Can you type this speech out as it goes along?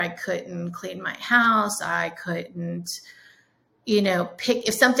I couldn't clean my house. I couldn't, pick,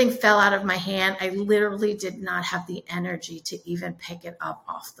 if something fell out of my hand, I literally did not have the energy to even pick it up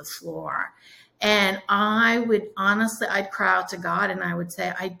off the floor. And I'd cry out to God and I would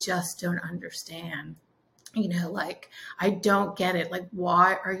say, I just don't understand. I don't get it. Like,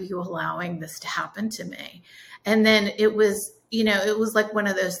 why are you allowing this to happen to me? And then it was like one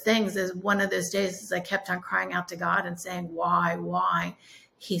of those things, is one of those days as I kept on crying out to God and saying, why?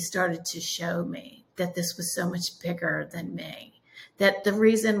 He started to show me that this was so much bigger than me. That the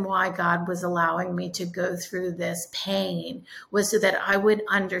reason why God was allowing me to go through this pain was so that I would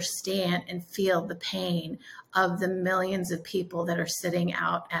understand and feel the pain of the millions of people that are sitting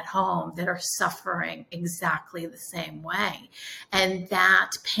out at home that are suffering exactly the same way. And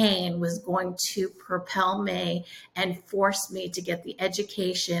that pain was going to propel me and force me to get the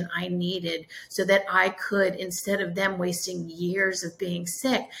education I needed so that I could, instead of them wasting years of being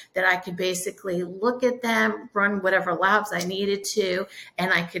sick, that I could basically look at them, run whatever labs I needed to,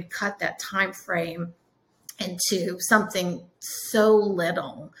 and I could cut that time frame into something so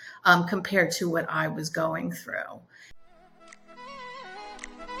little compared to what I was going through.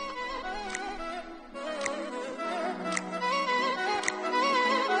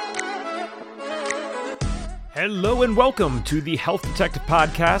 Hello and welcome to the Health Detective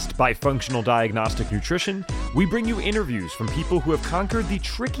Podcast by Functional Diagnostic Nutrition. We bring you interviews from people who have conquered the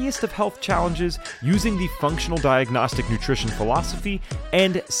trickiest of health challenges using the functional diagnostic nutrition philosophy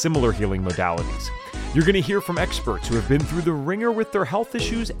and similar healing modalities. You're going to hear from experts who have been through the ringer with their health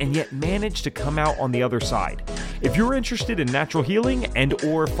issues and yet managed to come out on the other side. If you're interested in natural healing and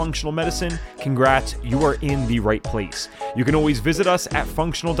or functional medicine, congrats, you are in the right place. You can always visit us at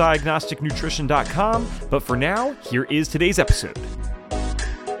functionaldiagnosticnutrition.com, but for now, here is today's episode.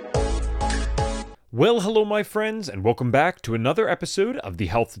 Well, hello, my friends, and welcome back to another episode of the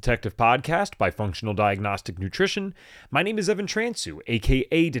Health Detective Podcast by Functional Diagnostic Nutrition. My name is Evan Transu,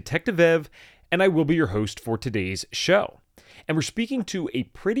 aka Detective Ev, and I will be your host for today's show. And we're speaking to a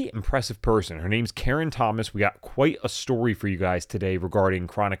pretty impressive person. Her name's Karen Thomas. We got quite a story for you guys today regarding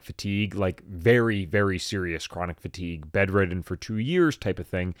chronic fatigue, like very, very serious chronic fatigue, bedridden for 2 years type of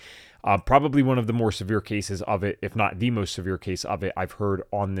thing. Probably one of the more severe cases of it, if not the most severe case of it I've heard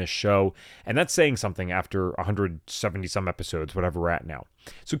on this show. And that's saying something after 170 some episodes, whatever we're at now.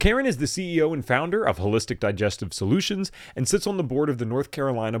 So Karen is the CEO and founder of Holistic Digestive Solutions and sits on the board of the North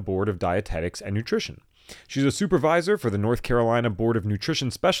Carolina Board of Dietetics and Nutrition. She's a supervisor for the North Carolina Board of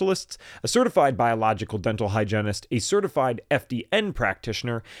Nutrition Specialists, a certified biological dental hygienist, a certified FDN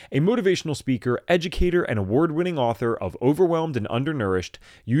practitioner, a motivational speaker, educator, and award-winning author of Overwhelmed and Undernourished,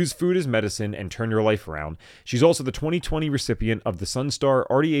 Use Food as Medicine, and Turn Your Life Around. She's also the 2020 recipient of the Sunstar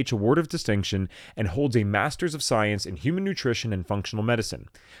RDH Award of Distinction and holds a Master's of Science in Human Nutrition and Functional Medicine.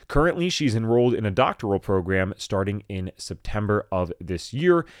 Currently, she's enrolled in a doctoral program starting in September of this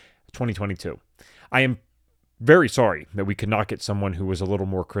year, 2022. I am very sorry that we could not get someone who was a little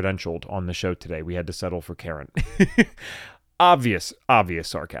more credentialed on the show today. We had to settle for Karen. Obvious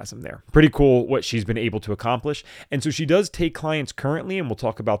sarcasm there. Pretty cool what she's been able to accomplish. And so she does take clients currently, and we'll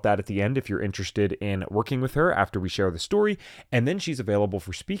talk about that at the end if you're interested in working with her after we share the story. And then she's available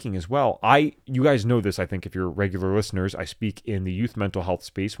for speaking as well. You guys know this, I think, if you're regular listeners. I speak in the youth mental health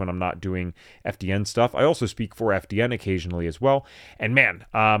space when I'm not doing FDN stuff. I also speak for FDN occasionally as well. And man,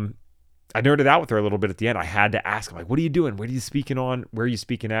 I nerded out with her a little bit at the end. I had to ask, I'm like, what are you doing? What are you speaking on? Where are you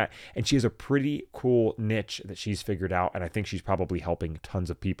speaking at? And she has a pretty cool niche that she's figured out, and I think she's probably helping tons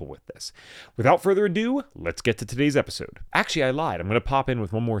of people with this. Without further ado, let's get to today's episode. Actually, I lied. I'm going to pop in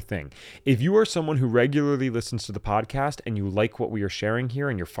with one more thing. If you are someone who regularly listens to the podcast and you like what we are sharing here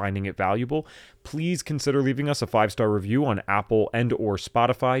and you're finding it valuable, please consider leaving us a 5-star review on Apple and or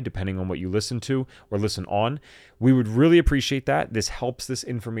Spotify, depending on what you listen to or listen on. We would really appreciate that. This helps this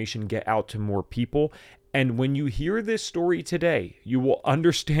information get out to more people. And when you hear this story today, you will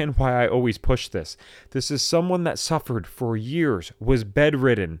understand why I always push this. This is someone that suffered for years, was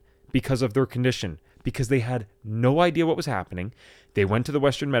bedridden because of their condition, because they had no idea what was happening. They went to the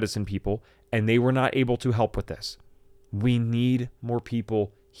Western medicine people and they were not able to help with this. We need more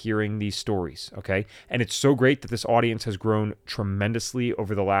people hearing these stories, okay? And it's so great that this audience has grown tremendously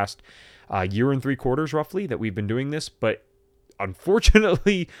over the last year and 3 quarters roughly that we've been doing this, but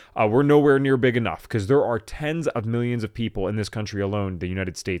unfortunately, we're nowhere near big enough because there are tens of millions of people in this country alone, the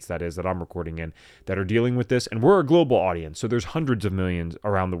United States that is, that I'm recording in, that are dealing with this, and we're a global audience, so there's hundreds of millions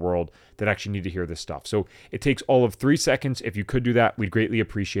around the world that actually need to hear this stuff. So it takes all of 3 seconds. If you could do that, we'd greatly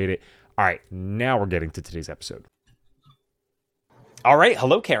appreciate it. All right, now we're getting to today's episode. All right,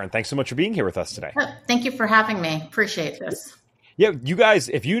 hello, Karen. Thanks so much for being here with us today. Oh, thank you for having me. Appreciate this. Yeah, you guys,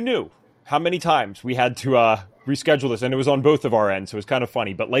 if you knew how many times we had to reschedule this, and it was on both of our ends, so it was kind of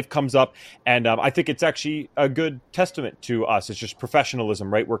funny. But life comes up, and I think it's actually a good testament to us. It's just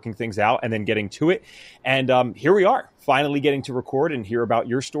professionalism, right? Working things out and then getting to it. And here we are, finally getting to record and hear about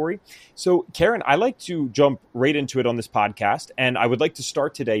your story. So, Karen, I like to jump right into it on this podcast, and I would like to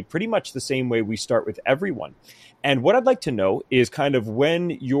start today pretty much the same way we start with everyone. And what I'd like to know is kind of when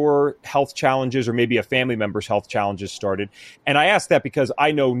your health challenges or maybe a family member's health challenges started. And I ask that because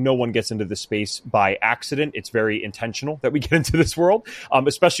I know no one gets into this space by accident. It's very intentional that we get into this world,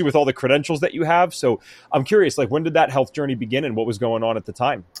 especially with all the credentials that you have. So I'm curious, like, when did that health journey begin and what was going on at the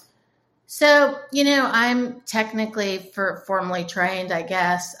time? So, I'm technically formally trained, I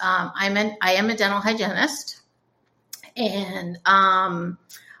guess. I am a dental hygienist, and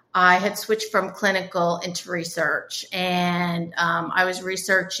I had switched from clinical into research, and I was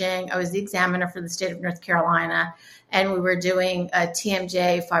researching. I was the examiner for the state of North Carolina, and we were doing a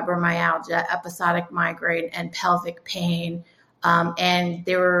TMJ, fibromyalgia, episodic migraine, and pelvic pain. And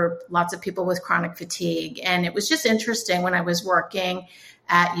there were lots of people with chronic fatigue. And it was just interesting when I was working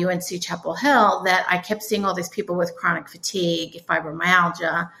at UNC Chapel Hill that I kept seeing all these people with chronic fatigue,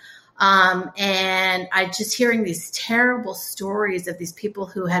 fibromyalgia. And I just hearing these terrible stories of these people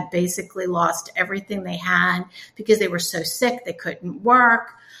who had basically lost everything they had because they were so sick they couldn't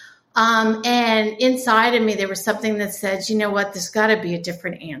work. And inside of me, there was something that said, you know what, there's got to be a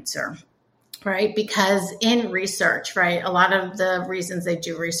different answer, right? Because in research, right, a lot of the reasons they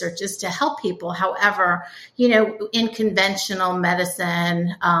do research is to help people. However, in conventional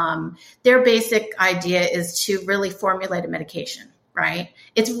medicine, their basic idea is to really formulate a medication. Right.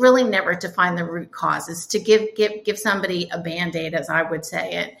 It's really never to find the root causes, to give somebody a Band-Aid, as I would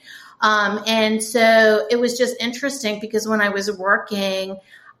say it. And so it was just interesting because when I was working,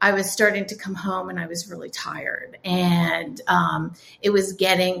 I was starting to come home and I was really tired, and it was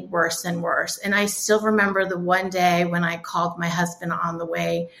getting worse and worse. And I still remember the one day when I called my husband on the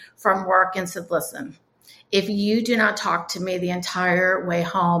way from work and said, listen, if you do not talk to me the entire way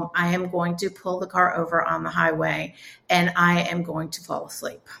home, I am going to pull the car over on the highway and I am going to fall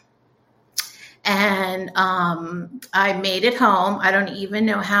asleep. And I made it home. I don't even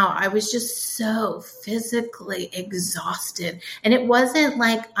know how. I was just so physically exhausted. And it wasn't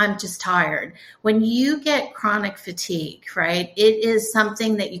like I'm just tired. When you get chronic fatigue, right, it is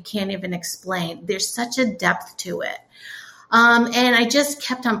something that you can't even explain. There's such a depth to it. And I just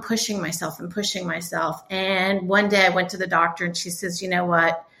kept on pushing myself. And one day I went to the doctor and she says, you know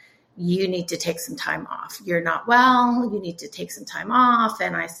what? You need to take some time off. You're not well. You need to take some time off.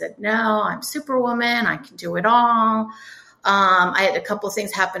 And I said, no, I'm Superwoman. I can do it all. I had a couple of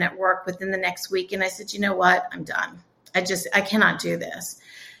things happen at work within the next week. And I said, you know what? I'm done. I cannot do this.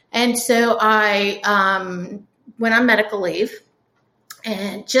 And so I went on medical leave.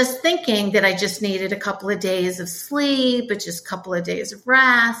 And just thinking that I just needed a couple of days of sleep, but just a couple of days of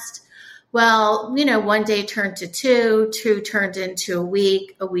rest. Well, one day turned to two turned into a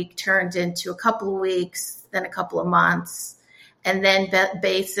week turned into a couple of weeks, then a couple of months. And then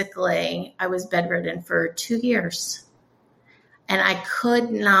basically I was bedridden for 2 years. And I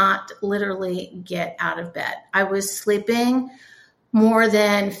could not literally get out of bed. I was sleeping more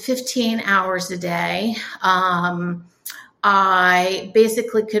than 15 hours a day. I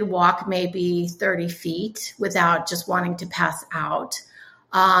basically could walk maybe 30 feet without just wanting to pass out.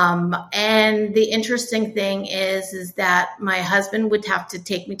 And the interesting thing is that my husband would have to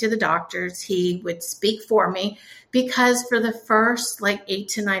take me to the doctors. He would speak for me because for the first 8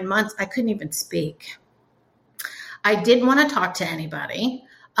 to 9 months, I couldn't even speak. I didn't want to talk to anybody.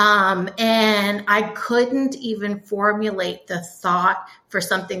 And I couldn't even formulate the thought for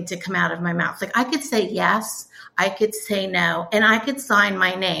something to come out of my mouth. I could say yes, I could say no, and I could sign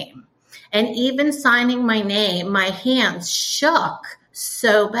my name. And even signing my name, my hands shook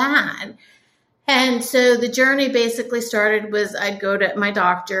so bad. And so the journey basically started was I'd go to my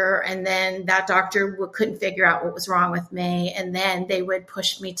doctor, and then that doctor couldn't figure out what was wrong with me. And then they would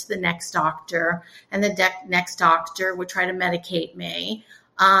push me to the next doctor, and the next doctor would try to medicate me.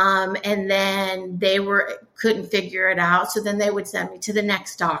 And then they couldn't figure it out. So then they would send me to the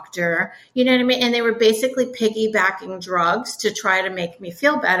next doctor, you know what I mean? And they were basically piggybacking drugs to try to make me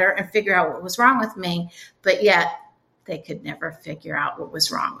feel better and figure out what was wrong with me. But yet they could never figure out what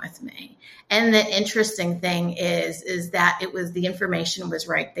was wrong with me. And the interesting thing is that the information was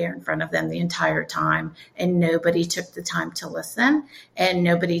right there in front of them the entire time, and nobody took the time to listen, and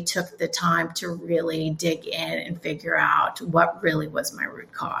nobody took the time to really dig in and figure out what really was my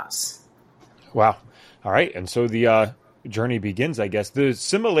root cause. Wow. All right. And so the journey begins, I guess. The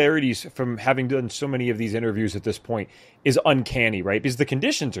similarities from having done so many of these interviews at this point is uncanny, right? Because the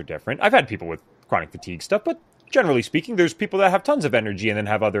conditions are different. I've had people with chronic fatigue stuff, but generally speaking, there's people that have tons of energy and then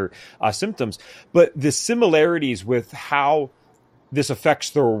have other symptoms. But the similarities with how this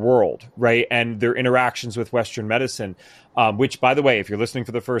affects their world, right? And their interactions with Western medicine, which, by the way, if you're listening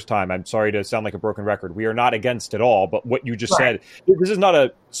for the first time, I'm sorry to sound like a broken record. We are not against at all. But what you just said, this is not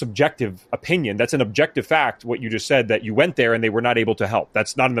a subjective opinion. That's an objective fact. What you just said, that you went there and they were not able to help.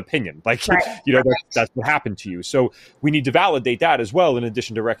 That's not an opinion. Like, that's what happened to you. So we need to validate that as well, in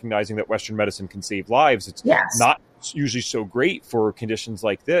addition to recognizing that Western medicine can save lives. It's not usually so great for conditions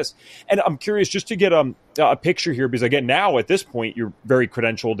like this. And I'm curious just to get a picture here, because again, now at this point, you're very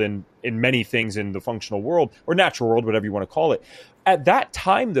credentialed in many things in the functional world or natural world, whatever you want to call it. At that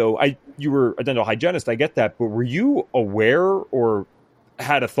time, though, you were a dental hygienist. I get that. But were you aware or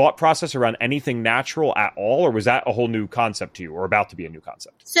had a thought process around anything natural at all? Or was that a whole new concept to you, or about to be a new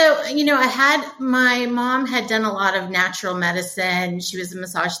concept? So, my mom had done a lot of natural medicine. She was a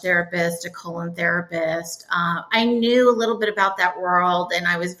massage therapist, a colon therapist. I knew a little bit about that world, and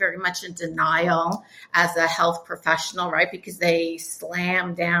I was very much in denial as a health professional, right? Because they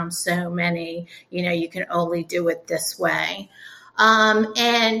slam down so many, you can only do it this way. But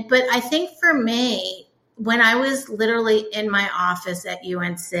I think for me, when I was literally in my office at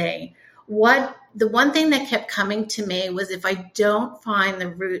UNC, the one thing that kept coming to me was, if I don't find the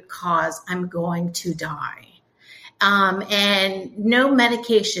root cause, I'm going to die. And no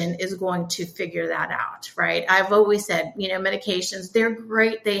medication is going to figure that out, right? I've always said, medications, they're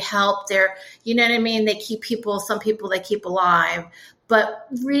great. They help. They're, they keep some people they keep alive. But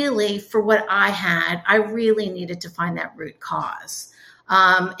really, for what I had, I really needed to find that root cause.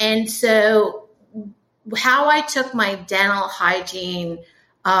 And so how I took my dental hygiene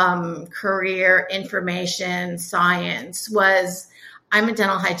career, information science, was, I'm a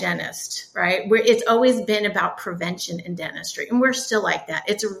dental hygienist, right? It's always been about prevention in dentistry, and we're still like that.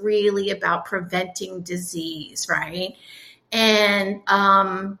 It's really about preventing disease, right? And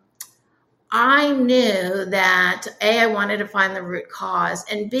I knew that A, I wanted to find the root cause,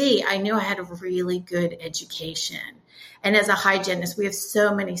 and B, I knew I had a really good education. And as a hygienist, we have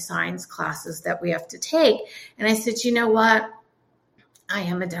so many science classes that we have to take. And I said, you know what? I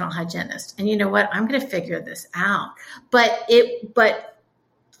am a dental hygienist. And you know what? I'm going to figure this out. But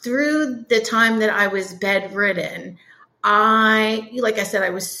through the time that I was bedridden, like I said, I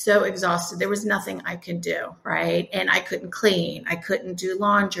was so exhausted. There was nothing I could do, right? And I couldn't clean. I couldn't do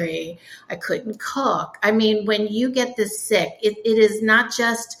laundry. I couldn't cook. I mean, when you get this sick, it is not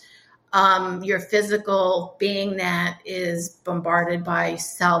just your physical being that is bombarded by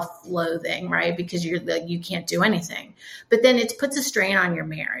self-loathing, right? Because you can't do anything. But then it puts a strain on your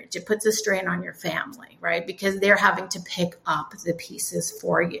marriage. It puts a strain on your family, right? Because they're having to pick up the pieces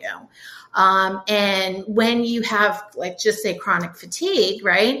for you. And when you have, like, just say chronic fatigue,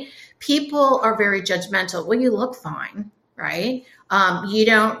 right? People are very judgmental. Well, you look fine, right? You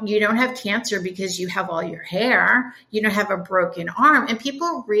don't have cancer because you have all your hair. You don't have a broken arm. And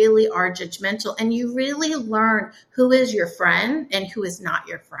people really are judgmental. And you really learn who is your friend and who is not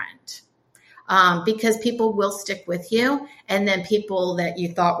your friend. Because people will stick with you. And then people that you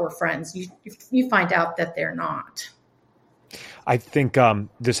thought were friends, you find out that they're not. I think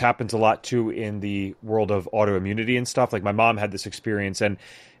this happens a lot too in the world of autoimmunity and stuff. Like, my mom had this experience, and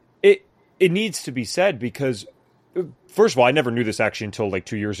it needs to be said, because first of all, I never knew this actually until like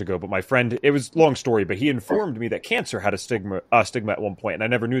 2 years ago, but my friend, it was a long story, but he informed me that cancer had a stigma at one point, and I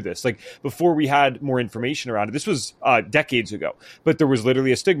never knew this. Like, before we had more information around it, this was decades ago, but there was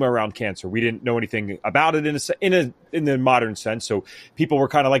literally a stigma around cancer. We didn't know anything about it in the modern sense. So people were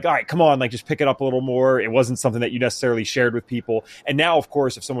kind of like, all right, come on, like, just pick it up a little more. It wasn't something that you necessarily shared with people. And now, of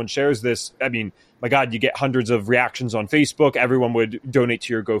course, if someone shares this, I mean, my God, you get hundreds of reactions on Facebook. Everyone would donate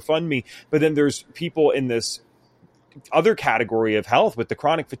to your GoFundMe. But then there's people in this other category of health with the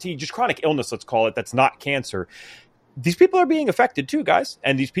chronic fatigue, just chronic illness, let's call it, that's not cancer. These people are being affected too, guys.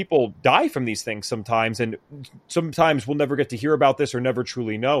 And these people die from these things sometimes. And sometimes we'll never get to hear about this or never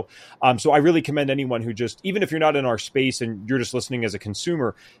truly know. So I really commend anyone who just, even if you're not in our space and you're just listening as a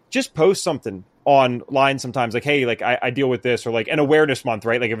consumer, just post something online sometimes, like, hey, like, I deal with this, or like an awareness month,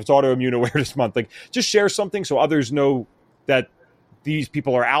 right? Like, if it's autoimmune awareness month, like, just share something so others know that these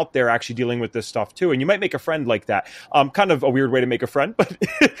people are out there actually dealing with this stuff too. And you might make a friend like that. Kind of a weird way to make a friend, but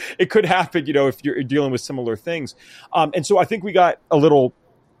it could happen, if you're dealing with similar things. And so I think we got a little,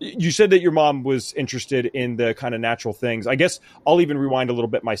 you said that your mom was interested in the kind of natural things. I guess I'll even rewind a little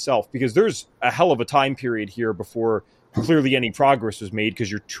bit myself, because there's a hell of a time period here before clearly any progress was made because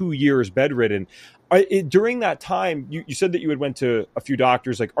you're 2 years bedridden. During that time, you said that you had went to a few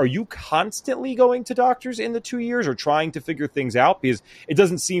doctors. Like, are you constantly going to doctors in the 2 years or trying to figure things out? Because it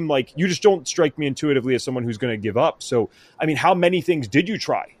doesn't seem like, you just don't strike me intuitively as someone who's going to give up. So, I mean, how many things did you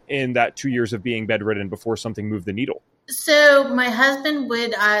try in that 2 years of being bedridden before something moved the needle? So my husband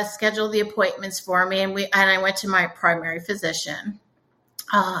would schedule the appointments for me, and I went to my primary physician.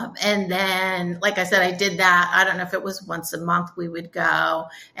 And then, like I said, I did that. I don't know if it was once a month we would go,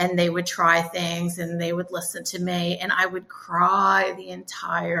 and they would try things and they would listen to me, and I would cry the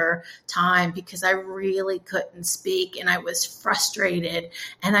entire time because I really couldn't speak, and I was frustrated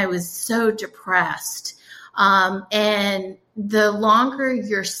and I was so depressed. And the longer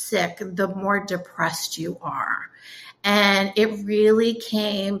you're sick, the more depressed you are. And it really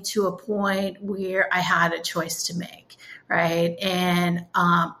came to a point where I had a choice to make, right? And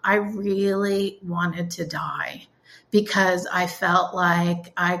I really wanted to die because I felt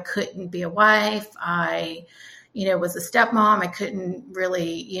like I couldn't be a wife. I, was a stepmom. I couldn't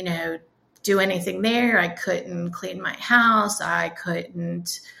really, do anything there. I couldn't clean my house. I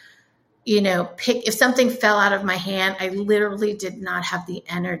couldn't, pick, if something fell out of my hand, I literally did not have the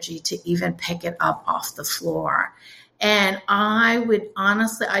energy to even pick it up off the floor. And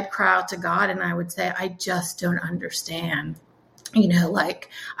I'd cry out to God and I would say, I just don't understand.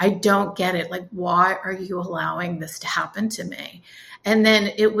 I don't get it. Like, why are you allowing this to happen to me? And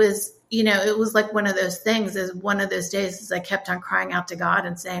then it was like one of those things, is one of those days as I kept on crying out to God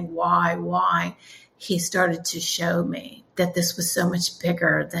and saying, why? He started to show me that this was so much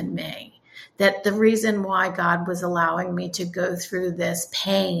bigger than me. That the reason why God was allowing me to go through this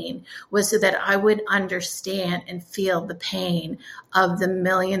pain was so that I would understand and feel the pain of the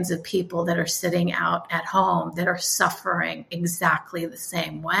millions of people that are sitting out at home that are suffering exactly the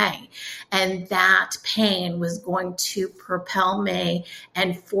same way. And that pain was going to propel me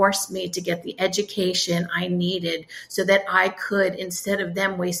and force me to get the education I needed so that I could, instead of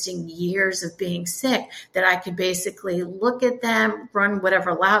them wasting years of being sick, that I could basically look at them, run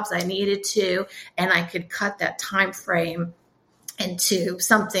whatever labs I needed to, and I could cut that time frame into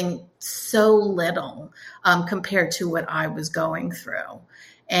something so little compared to what I was going through.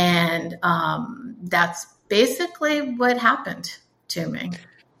 And that's basically what happened to me.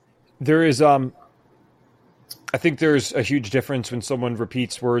 There is, I think there's a huge difference when someone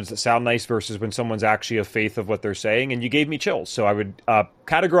repeats words that sound nice versus when someone's actually of faith of what they're saying. And you gave me chills. So I would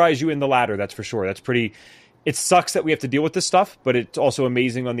categorize you in the latter. That's for sure. That's pretty. It sucks that we have to deal with this stuff, but it's also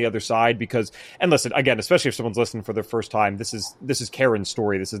amazing on the other side because, and listen, again, especially if someone's listening for their first time, this is Karen's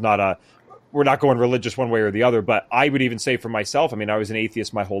story. This is not we're not going religious one way or the other, but I would even say for myself, I mean, I was an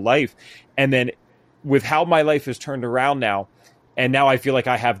atheist my whole life. And then with how my life has turned around now, and now I feel like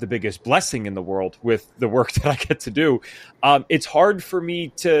I have the biggest blessing in the world with the work that I get to do. It's hard for me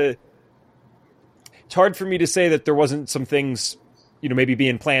to say that there wasn't some things, maybe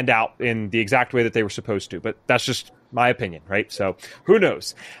being planned out in the exact way that they were supposed to, but that's just my opinion, right? So who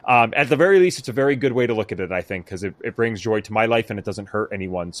knows? At the very least, it's a very good way to look at it, I think, because it brings joy to my life and it doesn't hurt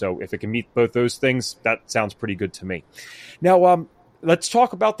anyone. So if it can meet both those things, that sounds pretty good to me. Now, let's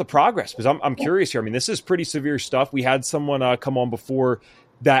talk about the progress, because I'm curious here. I mean, this is pretty severe stuff. We had someone come on before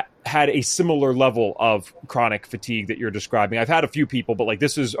that had a similar level of chronic fatigue that you're describing. I've had a few people, but like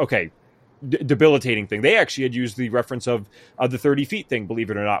this is, okay, debilitating thing. They actually had used the reference of the 30 feet thing,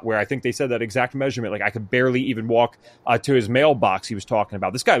 believe it or not, where I think they said that exact measurement. Like I could barely even walk to his mailbox he was talking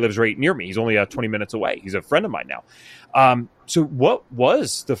about. This guy lives right near me. He's only 20 minutes away. He's a friend of mine now. So what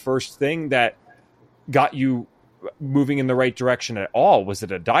was the first thing that got you moving in the right direction at all? Was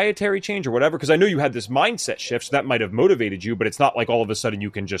it a dietary change or whatever? Because I know you had this mindset shift, so that might have motivated you, but it's not like all of a sudden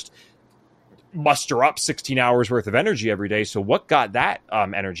you can just muster up 16 hours worth of energy every day. So what got that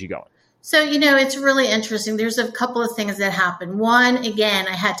energy going? So, it's really interesting. There's a couple of things that happened. One, again,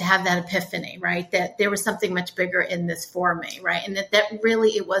 I had to have that epiphany, right? That there was something much bigger in this for me, right? And that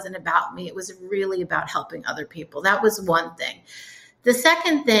really, it wasn't about me. It was really about helping other people. That was one thing. The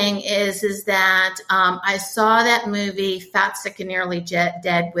second thing is that I saw that movie, Fat, Sick, and Nearly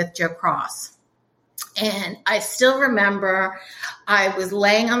Dead with Joe Cross. And I still remember I was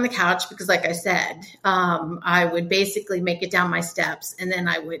laying on the couch because, like I said, I would basically make it down my steps and then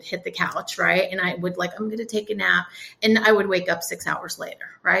I would hit the couch, right? And I would I'm going to take a nap. And I would wake up 6 hours later,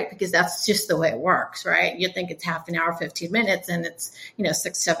 right? Because that's just the way it works, right? You think it's half an hour, 15 minutes, and it's,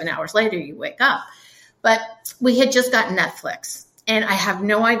 6, 7 hours later you wake up. But we had just gotten Netflix. And I have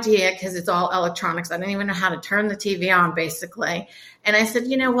no idea because it's all electronics. I don't even know how to turn the TV on, basically. And I said,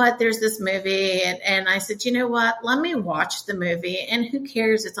 you know what? There's this movie. And I said, you know what? Let me watch the movie. And who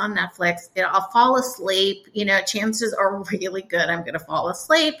cares? It's on Netflix. I'll fall asleep. Chances are really good I'm going to fall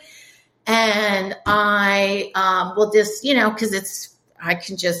asleep. And I will just, because I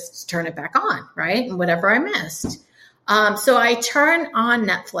can just turn it back on, right? And whatever I missed. So I turn on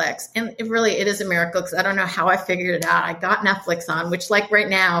Netflix, and it is a miracle because I don't know how I figured it out. I got Netflix on, which like right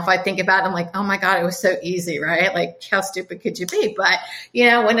now, if I think about it, I'm like, oh my God, it was so easy, right? Like how stupid could you be? But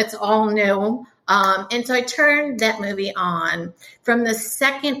when it's all new. And so I turned that movie on. From the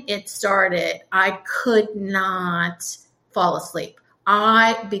second it started, I could not fall asleep.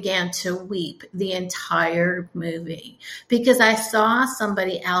 I began to weep the entire movie because I saw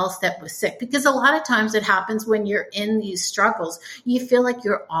somebody else that was sick. Because a lot of times it happens when you're in these struggles, you feel like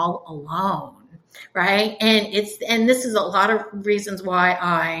you're all alone, right? And this is a lot of reasons why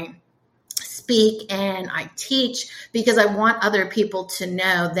I speak and I teach, because I want other people to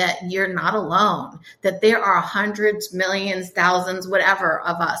know that you're not alone, that there are hundreds, millions, thousands, whatever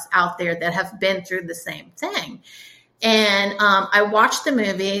of us out there that have been through the same thing. And I watched the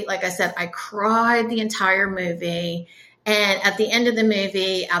movie. Like I said, I cried the entire movie. And at the end of the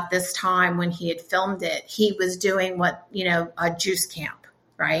movie, at this time when he had filmed it, he was doing a juice camp,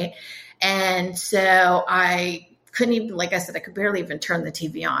 right? And so I couldn't even, like I said, I could barely even turn the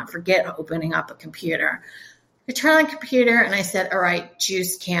TV on, forget opening up a computer. I turned on the computer and I said, all right,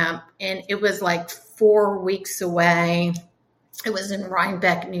 juice camp. And it was like 4 weeks away. It was in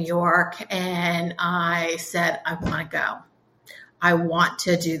Rhinebeck, New York, and I said, I want to go. I want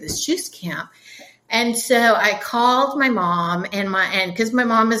to do this juice camp. And so I called my mom and because my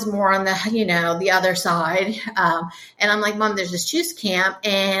mom is more on the other side. And I'm like, Mom, there's this juice camp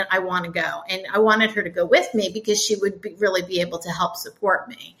and I want to go. And I wanted her to go with me because she would really be able to help support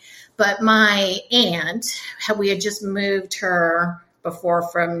me. But my aunt, we had just moved her before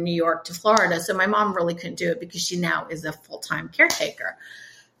from New York to Florida. So my mom really couldn't do it because she now is a full-time caretaker.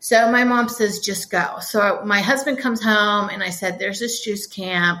 So my mom says, just go. So my husband comes home and I said, there's this juice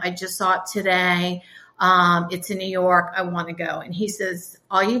camp. I just saw it today. It's in New York. I want to go. And he says,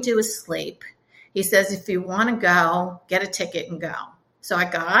 all you do is sleep. He says, if you want to go, get a ticket and go. So I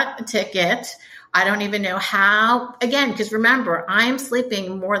got a ticket. I don't even know how, again, because remember, I'm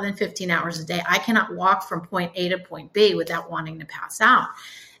sleeping more than 15 hours a day. I cannot walk from point A to point B without wanting to pass out.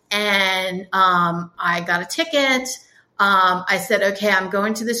 And I got a ticket. I said, okay, I'm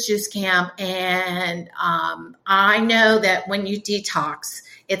going to this juice camp. And I know that when you detox,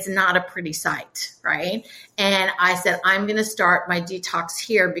 it's not a pretty sight, right? And I said, I'm going to start my detox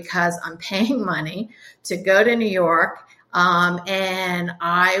here because I'm paying money to go to New York. And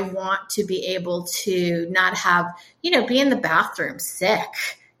I want to be able to not have, be in the bathroom sick,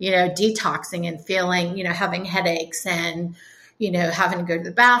 detoxing and feeling, having headaches and, having to go to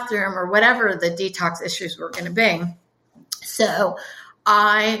the bathroom or whatever the detox issues were going to be. So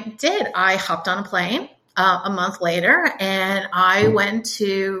I did. I hopped on a plane a month later and I went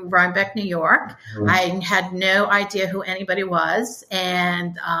to Rhinebeck, New York. I had no idea who anybody was.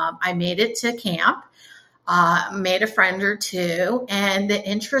 And I made it to camp. Made a friend or two. And the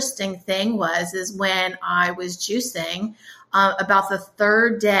interesting thing is when I was juicing, about the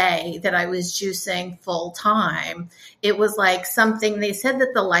third day that I was juicing full time, it was like something, they said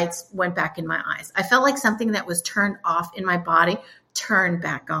that the lights went back in my eyes. I felt like something that was turned off in my body turned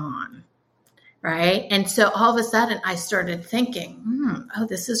back on. Right. And so all of a sudden I started thinking, oh,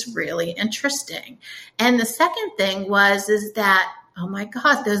 this is really interesting. And the second thing is that, oh my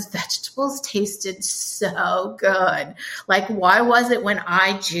God, those vegetables tasted so good. Like, why was it when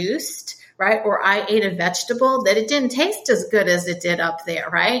I juiced, right, or I ate a vegetable that it didn't taste as good as it did up there,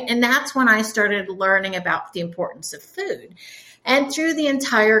 right? And that's when I started learning about the importance of food. And through the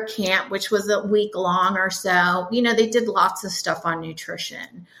entire camp, which was a week long or so, they did lots of stuff on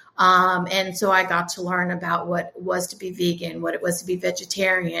nutrition. And so I got to learn about what it was to be vegan, what it was to be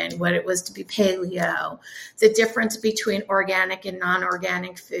vegetarian, what it was to be paleo, the difference between organic and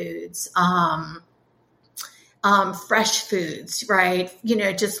non-organic foods, fresh foods, right?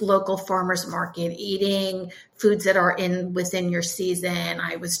 Just local farmers market, eating foods that are within your season.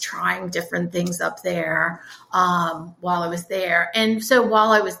 I was trying different things up there while I was there. And so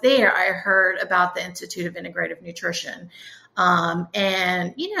while I was there, I heard about the Institute of Integrative Nutrition.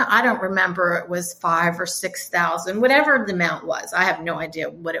 And I don't remember, it was 5,000 or 6,000, whatever the amount was. I have no idea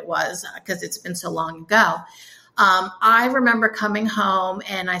what it was because it's been so long ago. I remember coming home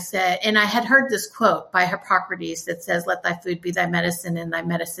and I said, and I had heard this quote by Hippocrates that says, let thy food be thy medicine and thy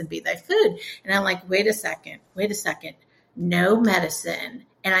medicine be thy food. And I'm like, wait a second. no medicine,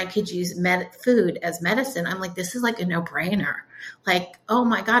 and I could use food as medicine. I'm like, this is like a no-brainer. Like, oh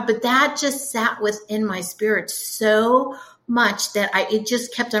my God. But that just sat within my spirit so much that it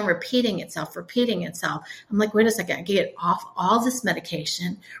just kept on repeating itself. I'm like, wait a second, I get off all this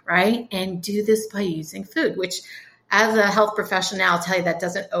medication, right? And do this by using food, which as a health professional, I'll tell you that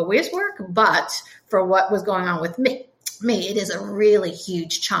doesn't always work, but for what was going on with me, it is a really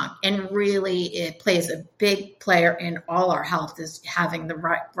huge chunk, and really it plays a big player in all our health is having the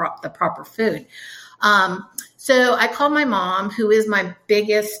proper food. So I called my mom, who is my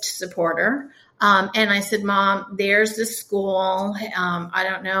biggest supporter. And I said, Mom, there's this school. I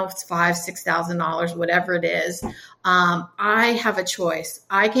don't know if it's $5,000, $6,000, whatever it is. I have a choice.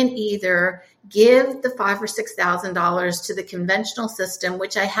 I can either give the $5,000 or $6,000 to the conventional system,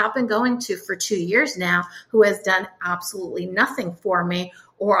 which I have been going to for 2 years now, who has done absolutely nothing for me,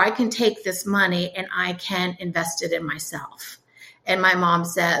 or I can take this money and I can invest it in myself. And my mom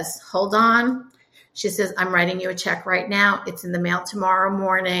says, hold on. She says, I'm writing you a check right now. It's in the mail tomorrow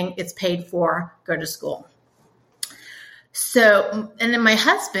morning. It's paid for. Go to school. So, and then my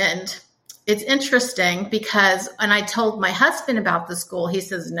husband, it's interesting because when I told my husband about the school, he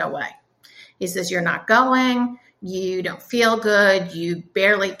says, no way. He says, you're not going. You don't feel good. You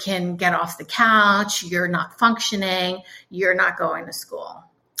barely can get off the couch. You're not functioning. You're not going to school.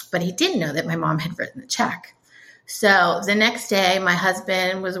 But he didn't know that my mom had written the check. So the next day, my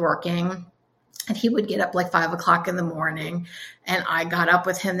husband was working. And he would get up like 5 o'clock in the morning. And I got up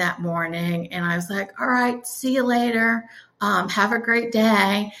with him that morning and I was like, all right, see you later. Have a great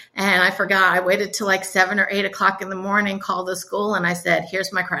day. And I forgot. I waited till like 7 or 8 o'clock in the morning, called the school, and I said,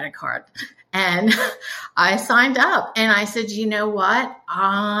 here's my credit card. And I signed up and I said, you know what?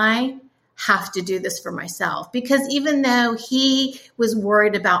 I have to do this for myself, because even though he was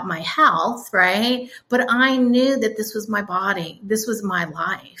worried about my health, right? But I knew that this was my body. This was my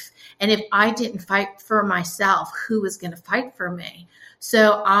life. And if I didn't fight for myself, who was going to fight for me?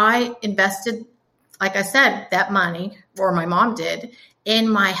 So I invested, like I said, that money, or my mom did, in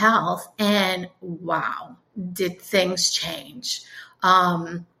my health. And wow, did things change.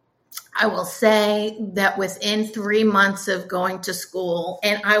 I will say that within 3 months of going to school,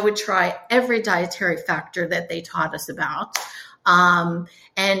 and I would try every dietary factor that they taught us about.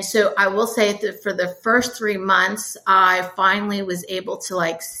 And so I will say that for the first 3 months, I finally was able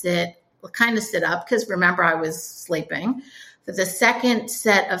to sit up, because remember, I was sleeping. For the second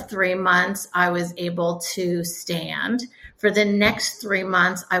set of 3 months, I was able to stand. For the next 3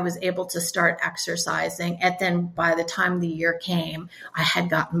 months, I was able to start exercising. And then by the time the year came, I had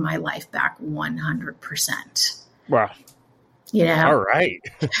gotten my life back 100%. Wow. All right.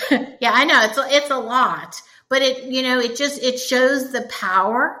 Yeah, I know it's a lot, but it shows the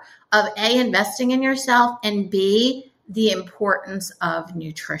power of A, investing in yourself, and B, the importance of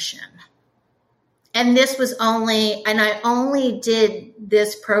nutrition. And I only did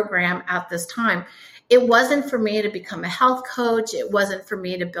this program at this time. It wasn't for me to become a health coach. It wasn't for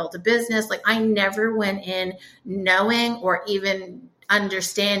me to build a business. I never went in knowing or even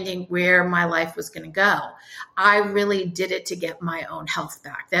understanding where my life was going to go. I really did it to get my own health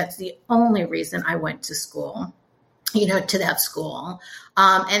back. That's the only reason I went to school, to that school.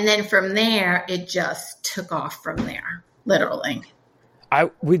 And then from there, it just took off from there, literally.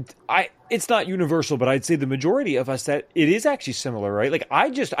 It's not universal, but I'd say the majority of us that it is actually similar, right? I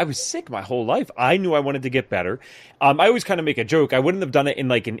was sick my whole life. I knew I wanted to get better. I always kind of make a joke. I wouldn't have done it in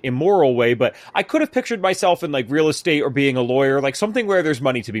an immoral way, but I could have pictured myself in real estate or being a lawyer, something where there's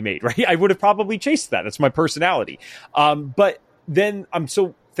money to be made, right? I would have probably chased that. That's my personality. But then I'm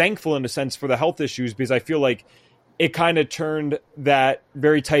so thankful in a sense for the health issues, because I feel like it kind of turned that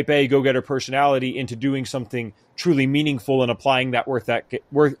very type A go-getter personality into doing something truly meaningful and applying that work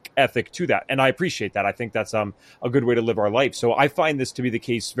ethic to that. And I appreciate that. I think that's a good way to live our life. So I find this to be the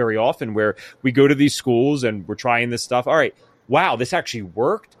case very often, where we go to these schools and we're trying this stuff. All right, wow, this actually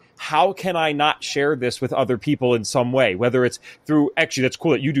worked. How can I not share this with other people in some way? Whether it's through, actually, that's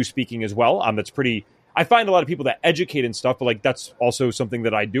cool that you do speaking as well. That's pretty, I find a lot of people that educate and stuff, but that's also something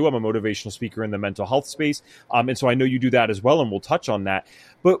that I do. I'm a motivational speaker in the mental health space. And so I know you do that as well, and we'll touch on that.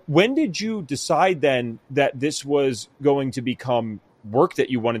 But when did you decide then that this was going to become work that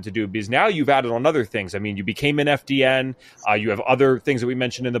you wanted to do? Because now you've added on other things. I mean, you became an FDN. You have other things that we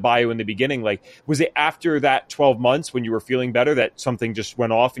mentioned in the bio in the beginning. Was it after that 12 months when you were feeling better that something just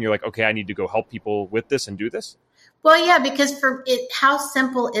went off and you're like, okay, I need to go help people with this and do this? Well, yeah, because how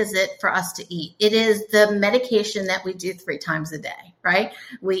simple is it for us to eat? It is the medication that we do 3 times a day, right?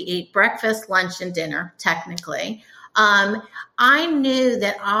 We eat breakfast, lunch, and dinner, technically. I knew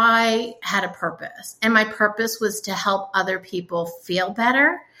that I had a purpose, and my purpose was to help other people feel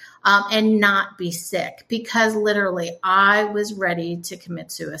better and not be sick, because literally I was ready to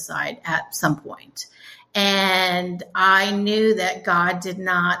commit suicide at some point. And I knew that God did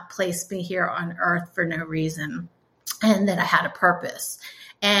not place me here on earth for no reason, and that I had a purpose.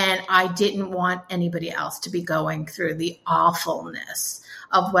 And I didn't want anybody else to be going through the awfulness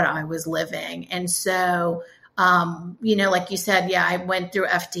of what I was living. And so, like you said, I went through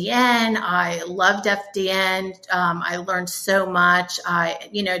FDN. I loved FDN. I learned so much. I,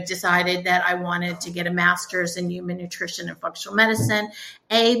 decided that I wanted to get a master's in human nutrition and functional medicine,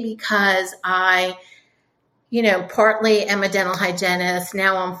 because I, partly am a dental hygienist.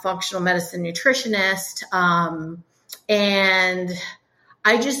 Now I'm functional medicine nutritionist. And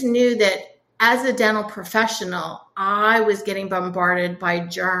I just knew that as a dental professional, I was getting bombarded by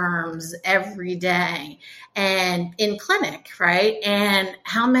germs every day and in clinic, right? And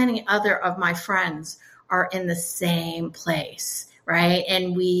how many other of my friends are in the same place, right?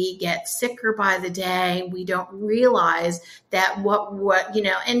 And we get sicker by the day. We don't realize that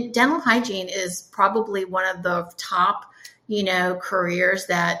and dental hygiene is probably one of the top, careers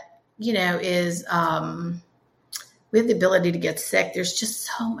that, is, we have the ability to get sick. There's just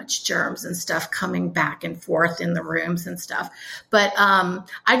so much germs and stuff coming back and forth in the rooms and stuff. But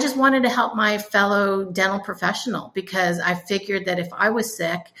I just wanted to help my fellow dental professional, because I figured that if I was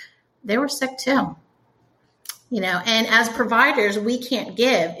sick, they were sick too. And as providers, we can't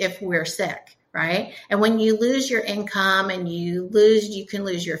give if we're sick, right? And when you lose your income and you can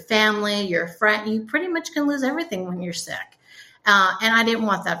lose your family, your friend, you pretty much can lose everything when you're sick. And I didn't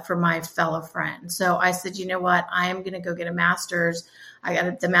want that for my fellow friend. So I said, you know what? I am going to go get a master's. I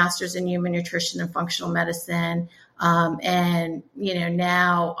got the master's in human nutrition and functional medicine. And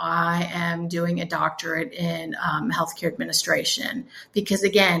now I am doing a doctorate in healthcare administration, because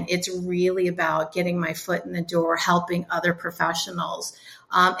again, it's really about getting my foot in the door, helping other professionals.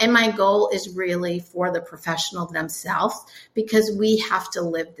 And my goal is really for the professional themselves, because we have to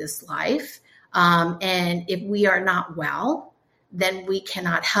live this life. And if we are not well, then we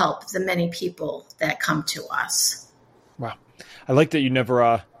cannot help the many people that come to us. Wow. I like that you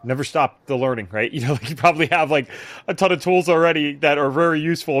never stop the learning, right? You probably have like a ton of tools already that are very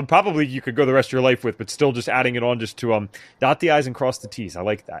useful, and probably you could go the rest of your life with, but still just adding it on just to dot the I's and cross the T's. I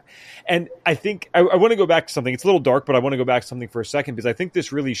like that. And I think I want to go back to something. It's a little dark, but I want to go back to something for a second, because I think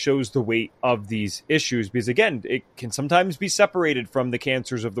this really shows the weight of these issues, because again, it can sometimes be separated from the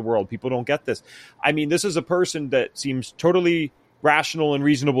cancers of the world. People don't get this. I mean, this is a person that seems totally rational and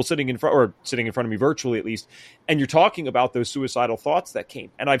reasonable sitting in front of me virtually, at least. And you're talking about those suicidal thoughts that came.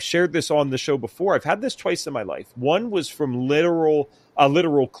 And I've shared this on the show before. I've had this twice in my life. One was from literal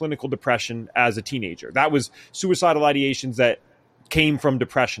clinical depression as a teenager. That was suicidal ideations that came from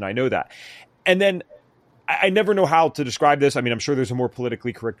depression. I know that. And then I never know how to describe this. I mean, I'm sure there's a more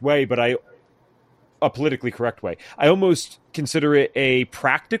politically correct way, but I almost consider it a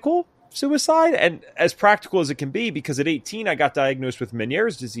practical suicide, and as practical as it can be, because at 18 I got diagnosed with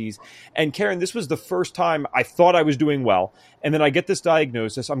Meniere's disease. And Karen, this was the first time I thought I was doing well, and then I get this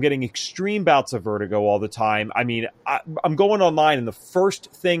diagnosis. I'm getting extreme bouts of vertigo all the time. I mean, I'm going online, and the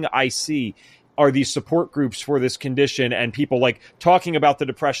first thing I see are these support groups for this condition, and people like talking about the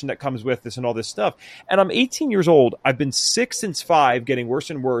depression that comes with this and all this stuff. And I'm 18 years old. I've been sick since 5, getting worse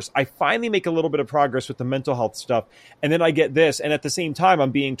and worse. I finally make a little bit of progress with the mental health stuff. And then I get this. And at the same time,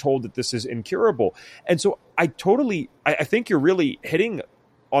 I'm being told that this is incurable. And so I think you're really hitting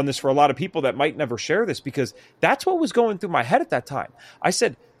on this for a lot of people that might never share this, because that's what was going through my head at that time. I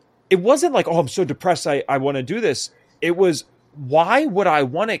said, it wasn't like, oh, I'm so depressed, I want to do this. It was, why would I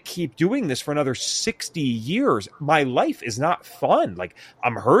want to keep doing this for another 60 years? My life is not fun. Like,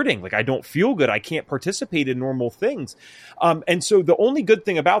 I'm hurting. Like, I don't feel good. I can't participate in normal things. And so the only good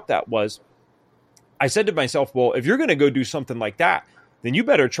thing about that was I said to myself, well, if you're going to go do something like that, then you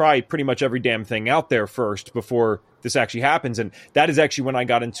better try pretty much every damn thing out there first before this actually happens. And that is actually when I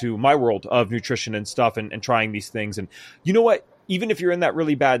got into my world of nutrition and stuff, and trying these things. And you know what? Even if you're in that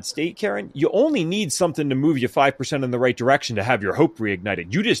really bad state, Karen, you only need something to move you 5% in the right direction to have your hope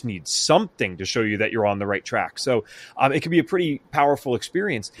reignited. You just need something to show you that you're on the right track. So it can be a pretty powerful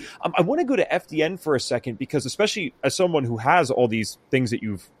experience. I want to go to FDN for a second, because especially as someone who has all these things that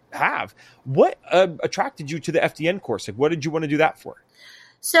you have, what attracted you to the FDN course? Like, what did you want to do that for?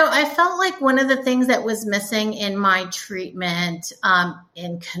 So I felt like one of the things that was missing in my treatment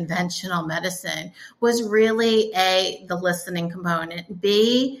in conventional medicine was really the listening component,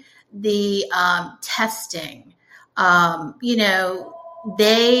 B, the testing.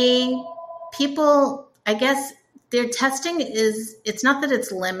 People, I guess their testing it's not that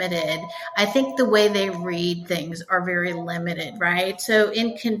it's limited. I think the way they read things are very limited, right? So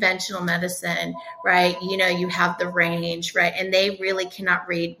in conventional medicine, right, you have the range, right? And they really cannot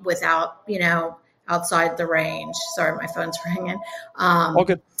read without, outside the range. Sorry, my phone's ringing. All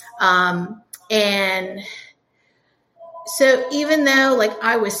good. And so even though like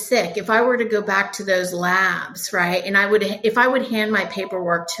I was sick, if I were to go back to those labs, right, and if I would hand my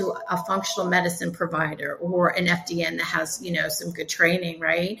paperwork to a functional medicine provider or an FDN that has, some good training,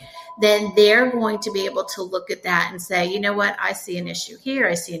 right, then they're going to be able to look at that and say, you know what, I see an issue here,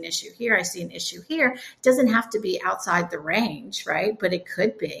 I see an issue here, I see an issue here. It doesn't have to be outside the range, right, but it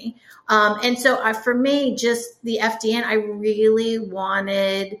could be. And so for me, just the FDN, I really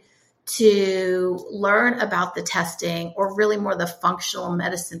wanted to learn about the testing, or really more the functional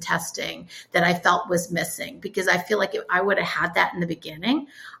medicine testing that I felt was missing, because I feel like if I would have had that in the beginning,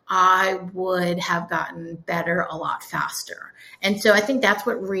 I would have gotten better a lot faster. And so I think that's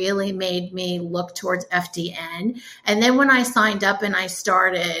what really made me look towards FDN. And then when I signed up and I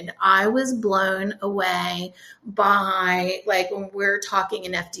started, I was blown away by, like, when we're talking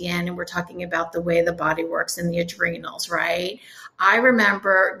in FDN and we're talking about the way the body works in the adrenals, right? I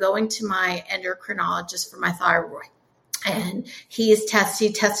remember going to my endocrinologist for my thyroid, and he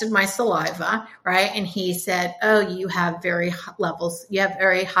tested my saliva, right? And he said, "Oh, you have very high levels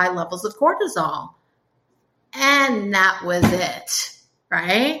of cortisol." And that was it,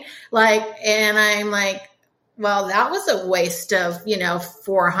 right? Like, and I'm like, well, that was a waste of,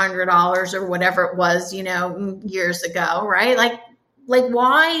 $400 or whatever it was, years ago, right? Like,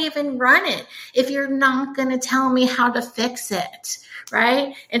 why even run it if you're not going to tell me how to fix it,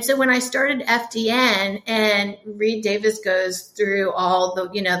 right? And so when I started FDN, and Reed Davis goes through all the,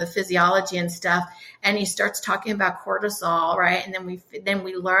 the physiology and stuff, and he starts talking about cortisol, right? And then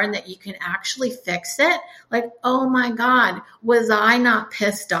we learn that you can actually fix it. Like, oh my God, was I not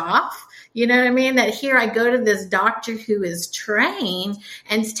pissed off? You know what I mean? That here I go to this doctor who is trained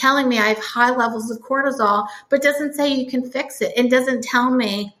and is telling me I have high levels of cortisol, but doesn't say you can fix it, and doesn't tell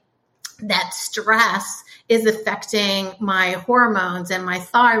me that stress is affecting my hormones and my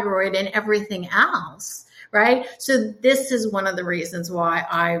thyroid and everything else, right? So this is one of the reasons why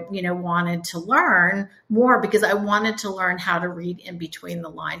I, wanted to learn more, because I wanted to learn how to read in between the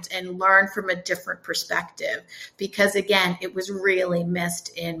lines and learn from a different perspective, because again, it was really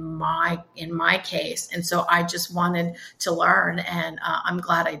missed in my case. And so I just wanted to learn, and I'm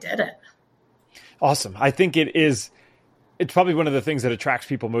glad I did it. Awesome. I think it's probably one of the things that attracts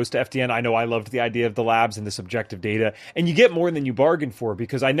people most to FDN. I know I loved the idea of the labs and the subjective data, and you get more than you bargain for,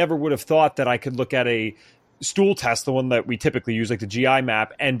 because I never would have thought that I could look at a stool test, the one that we typically use, like the GI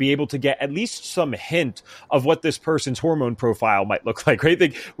map, and be able to get at least some hint of what this person's hormone profile might look like,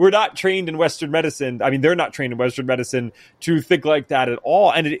 right? We're not trained in Western medicine. I mean, they're not trained in Western medicine to think like that at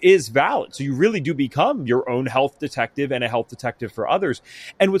all. And it is valid. So you really do become your own health detective and a health detective for others.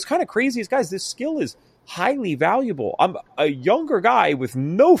 And what's kind of crazy is, guys, this skill is highly valuable. I'm a younger guy with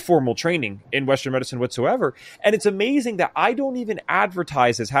no formal training in Western medicine whatsoever. And it's amazing that I don't even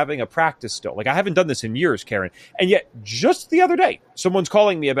advertise as having a practice still. Like, I haven't done this in years, Karen. And yet just the other day, someone's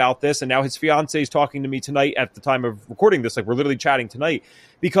calling me about this. And now his fiance is talking to me tonight at the time of recording this. Like, we're literally chatting tonight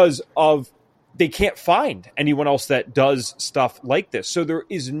because they can't find anyone else that does stuff like this. So there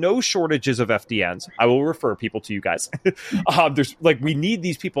is no shortages of FDNs. I will refer people to you guys. We need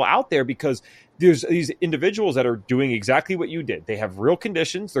these people out there, because there's these individuals that are doing exactly what you did. They have real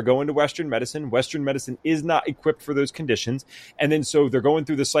conditions. They're going to Western medicine. Western medicine is not equipped for those conditions. And then so they're going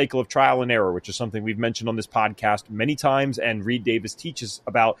through the cycle of trial and error, which is something we've mentioned on this podcast many times, and Reed Davis teaches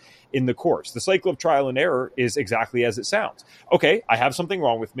about in the course. The cycle of trial and error is exactly as it sounds. Okay, I have something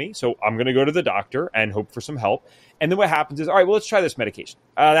wrong with me, so I'm going to go to the doctor and hope for some help. And then what happens is, all right, well, let's try this medication.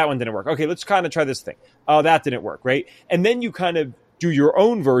 That one didn't work. Okay, let's kind of try this thing. That didn't work, right? And then you kind of do your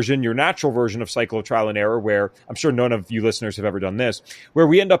own version, your natural version of cycle of trial and error, where I'm sure none of you listeners have ever done this, where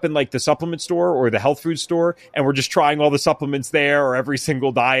we end up in like the supplement store or the health food store, and we're just trying all the supplements there, or every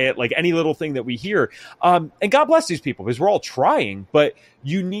single diet, like any little thing that we hear. And God bless these people, because we're all trying, but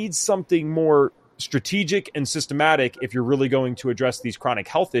you need something more strategic and systematic if you're really going to address these chronic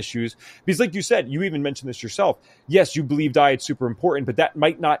health issues. Because like you said, you even mentioned this yourself. Yes, you believe diet's super important, but that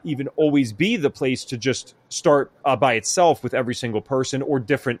might not even always be the place to just start by itself with every single person, or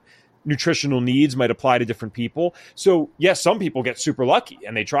different nutritional needs might apply to different people. So yes, some people get super lucky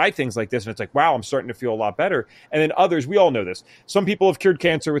and they try things like this and it's like, wow, I'm starting to feel a lot better. And then others, we all know this. Some people have cured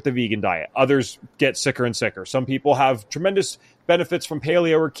cancer with the vegan diet. Others get sicker and sicker. Some people have tremendous benefits from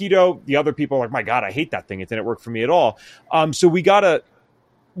paleo or keto. The other people are like, my God, I hate that thing. It didn't work for me at all. So we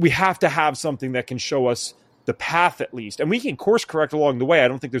have to have something that can show us the path at least. And we can course correct along the way. I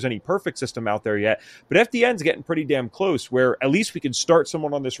don't think there's any perfect system out there yet, but FDN's getting pretty damn close where at least we can start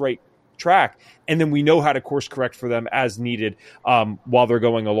someone on this right track, and then we know how to course correct for them as needed while they're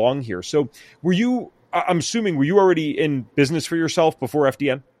going along here. So I'm assuming, were you already in business for yourself before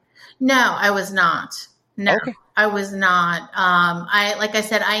FDN? No, I was not. No, okay. I was not. Like I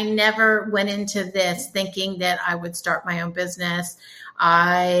said, I never went into this thinking that I would start my own business.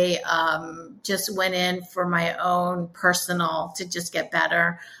 I just went in for my own personal to just get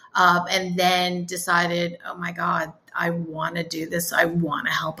better. And then decided, oh my God, I want to do this. I want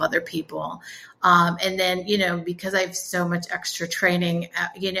to help other people. And then, because I have so much extra training,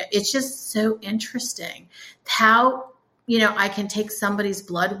 it's just so interesting how, I can take somebody's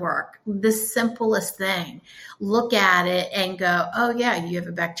blood work, the simplest thing, look at it and go, oh yeah, you have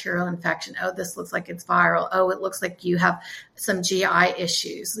a bacterial infection. Oh, this looks like it's viral. Oh, it looks like you have some GI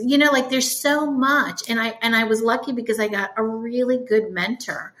issues. There's so much. And I was lucky because I got a really good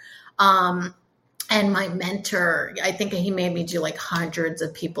mentor. And my mentor, I think he made me do like hundreds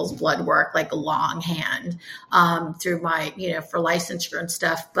of people's blood work, like longhand, through my, for licensure and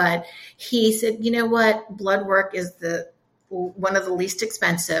stuff. But he said, you know what? Blood work is one of the least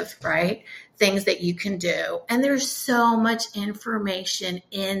expensive, right? Things that you can do. And there's so much information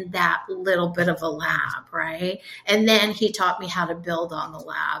in that little bit of a lab, right? And then he taught me how to build on the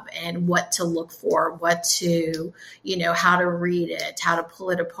lab and what to look for, what to, how to read it, how to pull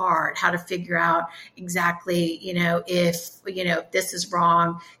it apart, how to figure out exactly, if this is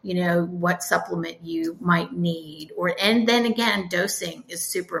wrong, what supplement you might need. And then again, dosing is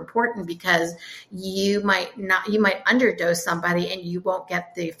super important because you might underdose somebody and you won't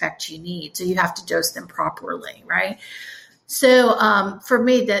get the effect you need. So you have to dose them properly, right? So for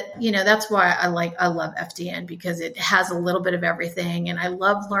me, that's why I love FDN, because it has a little bit of everything, and I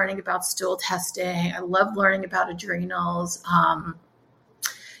love learning about stool testing. I love learning about adrenals. And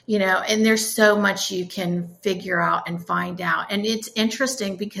there's so much you can figure out and find out, and it's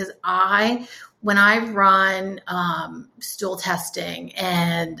interesting because when I run stool testing,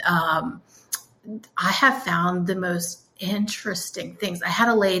 and I have found the most interesting things. I had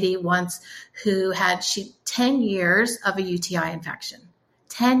a lady once who had 10 years of a UTI infection.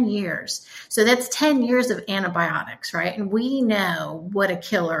 10 years. So that's 10 years of antibiotics, right? And we know what a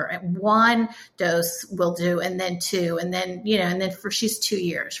killer one dose will do, and then two, and then, she's 2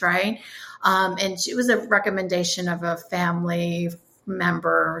 years, right? And it was a recommendation of a family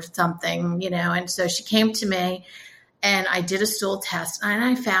member or something, and so she came to me. And I did a stool test, and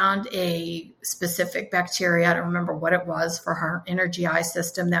I found a specific bacteria. I don't remember what it was for her inner GI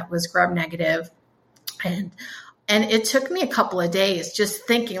system that was gram negative. And it took me a couple of days just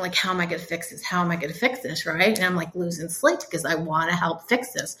thinking, like, how am I going to fix this? How am I going to fix this? Right. And I'm like losing sleep because I want to help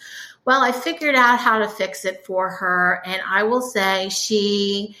fix this. Well, I figured out how to fix it for her. And I will say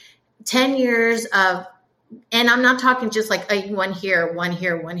 10 years of, and I'm not talking just like one here, one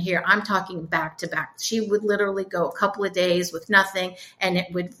here, one here. I'm talking back to back. She would literally go a couple of days with nothing and it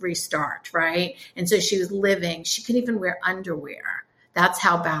would restart, right? And so she was living. She couldn't even wear underwear. That's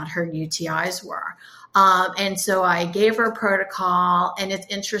how bad her UTIs were. And so I gave her a protocol, and it's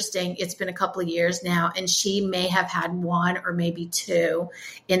interesting. It's been a couple of years now, and she may have had one or maybe two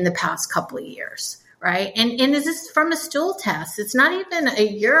in the past couple of years. Right. And is this from a stool test? It's not even a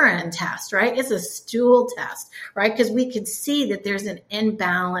urine test, right? It's a stool test, right? Because we could see that there's an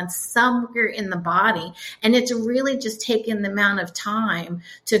imbalance somewhere in the body. And it's really just taken the amount of time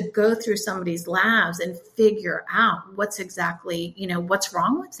to go through somebody's labs and figure out what's exactly, what's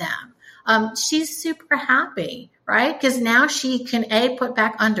wrong with them. She's super happy, right? Because now she can put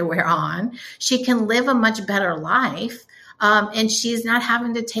back underwear on. She can live a much better life. And she's not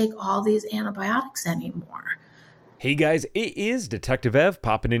having to take all these antibiotics anymore. Hey guys, it is Detective Ev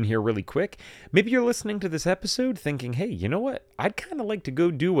popping in here really quick. Maybe you're listening to this episode thinking, hey, you know what? I'd kind of like to go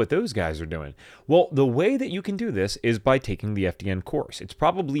do what those guys are doing. Well, the way that you can do this is by taking the FDN course. It's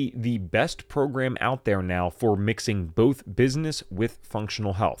probably the best program out there now for mixing both business with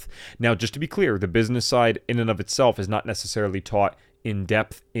functional health. Now, just to be clear, the business side in and of itself is not necessarily taught in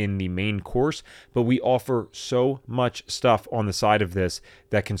depth in the main course, but we offer so much stuff on the side of this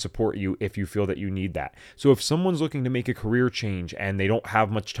that can support you if you feel that you need that. So if someone's looking to make a career change and they don't have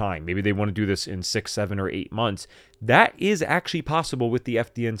much time, maybe they want to do this in 6, 7, or 8 months, That is actually possible with the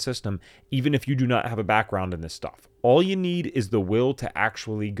FDN system, even if you do not have a background in this stuff. All you need is the will to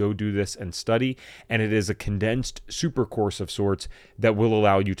actually go do this and study, and it is a condensed super course of sorts that will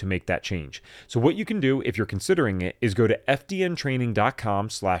allow you to make that change. So what you can do if you're considering it is go to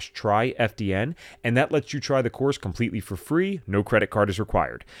fdntraining.com/tryfdn, and that lets you try the course completely for free. No credit card is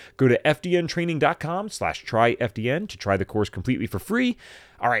required. Go to fdntraining.com/tryfdn to try the course completely for free.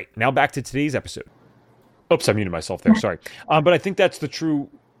 All right, now back to today's episode. Oops, I muted myself there. Sorry. But I think that's the true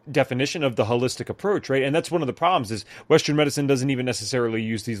definition of the holistic approach, right? And that's one of the problems is Western medicine doesn't even necessarily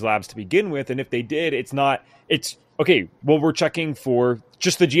use these labs to begin with. And if they did, it's okay, well, we're checking for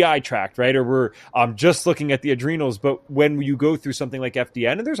just the GI tract, right? Or we're just looking at the adrenals. But when you go through something like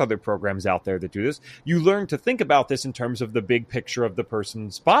FDN, and there's other programs out there that do this, you learn to think about this in terms of the big picture of the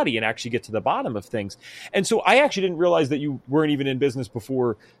person's body and actually get to the bottom of things. And so I actually didn't realize that you weren't even in business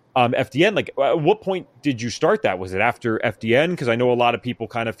before FDN. Like, at what point did you start that? Was it after FDN? Because I know a lot of people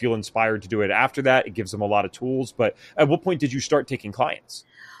kind of feel inspired to do it after that. It gives them a lot of tools. But at what point did you start taking clients?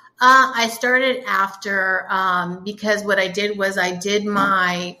 I started after, because what I did was I did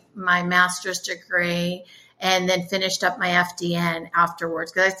my master's degree and then finished up my FDN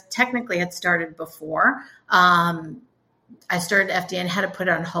afterwards, because I technically had started before. I started FDN, had to put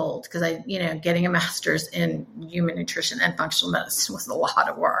it on hold because getting a master's in human nutrition and functional medicine was a lot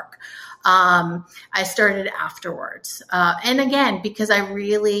of work. I started afterwards. And again, because I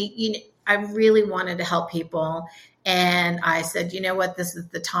really wanted to help people. And I said, you know what, this is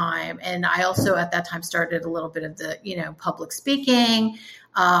the time. And I also at that time started a little bit of the, public speaking.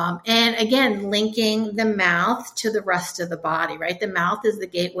 And again, linking the mouth to the rest of the body, right? The mouth is the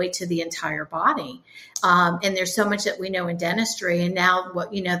gateway to the entire body. And there's so much that we know in dentistry. And now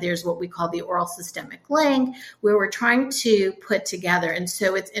there's what we call the oral systemic link, where we're trying to put together. And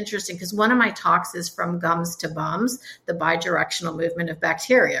so it's interesting because one of my talks is from gums to bums, the bidirectional movement of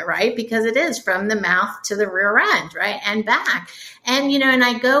bacteria, right? Because it is from the mouth to the rear end, right? And back. And, and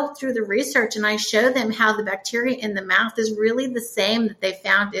I go through the research and I show them how the bacteria in the mouth is really the same that they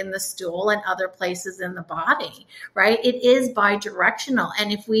found in the stool and other places in the body, right? It is bidirectional.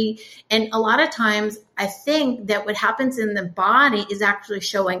 And and a lot of times I think that what happens in the body is actually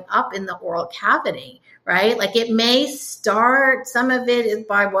showing up in the oral cavity, right? Like it may start, some of it is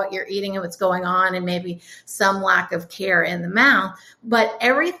by what you're eating and what's going on and maybe some lack of care in the mouth, but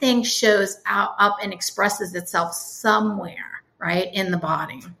everything shows up and expresses itself somewhere, right, in the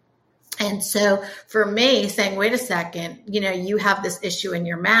body. And so for me saying, wait a second, you have this issue in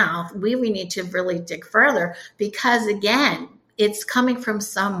your mouth, we need to really dig further because again, it's coming from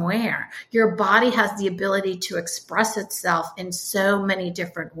somewhere. Your body has the ability to express itself in so many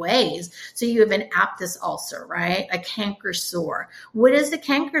different ways. So you have an aphthous ulcer, right? A canker sore. What is a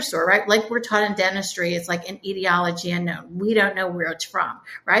canker sore, right? Like we're taught in dentistry, it's like an etiology unknown. We don't know where it's from,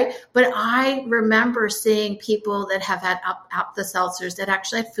 right? But I remember seeing people that have had aphthous ulcers that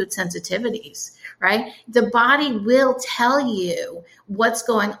actually have food sensitivities, right? The body will tell you what's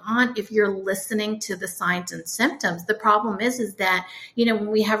going on if you're listening to the signs and symptoms. The problem is that, when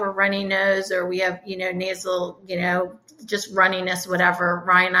we have a runny nose or we have, nasal, just runniness, whatever,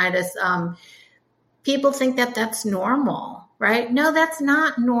 rhinitis, people think that that's normal, right? No, that's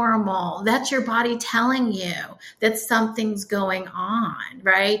not normal. That's your body telling you that something's going on,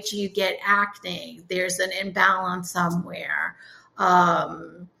 right? You get acne. There's an imbalance somewhere.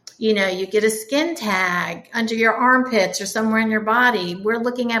 You get a skin tag under your armpits or somewhere in your body. We're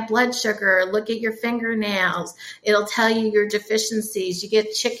looking at blood sugar. Look at your fingernails. It'll tell you your deficiencies. You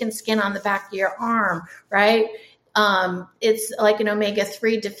get chicken skin on the back of your arm, right? It's like an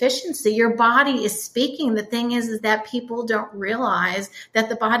omega-3 deficiency. Your body is speaking. The thing is that people don't realize that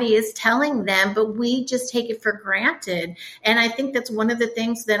the body is telling them, but we just take it for granted. And I think that's one of the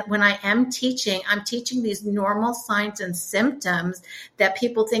things that when I am teaching, I'm teaching these normal signs and symptoms that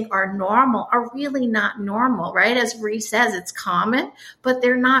people think are normal are really not normal, right? As Ree says, it's common, but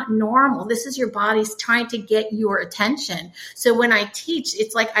they're not normal. This is your body's trying to get your attention. So when I teach,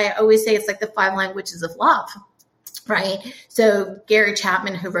 it's like, I always say, it's like the 5 languages of love. Right. So Gary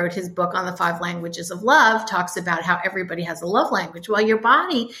Chapman, who wrote his book on the 5 languages of love, talks about how everybody has a love language. Well, your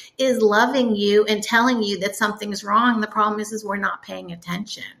body is loving you and telling you that something's wrong. The problem is we're not paying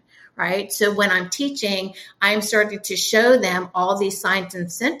attention. Right. So when I'm teaching, I'm starting to show them all these signs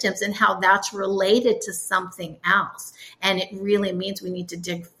and symptoms and how that's related to something else. And it really means we need to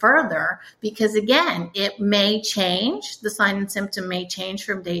dig further because, again, it may change. The sign and symptom may change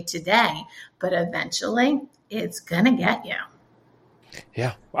from day to day, but eventually it's going to get you.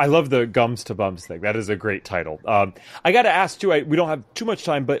 Yeah, I love the gums to bums thing. That is a great title. I got to ask, too, we don't have too much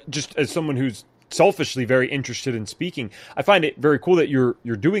time, but just as someone who's selfishly very interested in speaking. I find it very cool that you're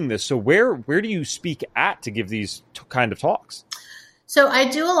doing this. So where do you speak at to give these kind of talks? So I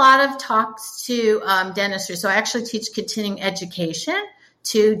do a lot of talks to dentistry. So I actually teach continuing education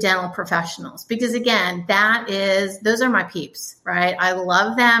to dental professionals because, again, those are my peeps, right? I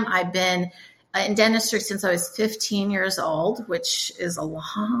love them. I've been in dentistry since I was 15 years old, which is a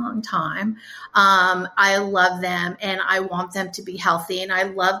long time. I love them and I want them to be healthy. And I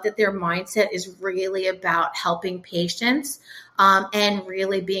love that their mindset is really about helping patients and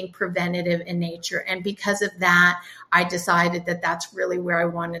really being preventative in nature. And because of that, I decided that that's really where I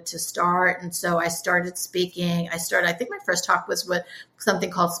wanted to start. And so I started speaking. I think my first talk was with something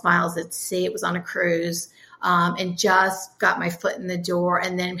called Smiles at Sea. It was on a cruise and just got my foot in the door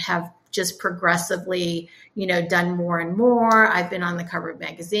and then have just progressively, done more and more. I've been on the cover of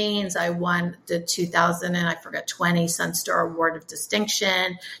magazines. I won the 2020 Sunstar Award of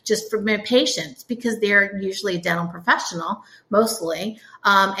Distinction just for my patients because they're usually a dental professional, mostly.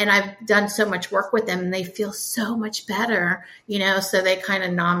 And I've done so much work with them and they feel so much better, so they kind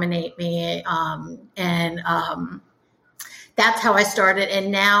of nominate me. That's how I started.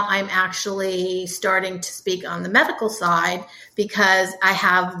 And now I'm actually starting to speak on the medical side because I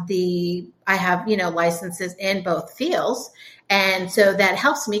have licenses in both fields. And so that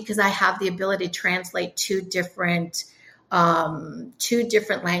helps me because I have the ability to translate two different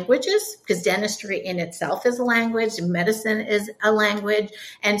languages because dentistry in itself is a language, medicine is a language.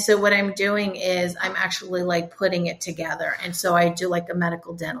 And so what I'm doing is I'm actually like putting it together. And so I do like a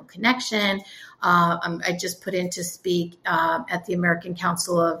medical dental connection. I just put in to speak at the American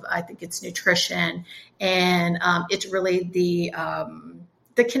Council of, I think it's Nutrition. And it's really the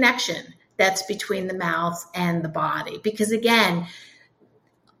connection that's between the mouth and the body. Because again,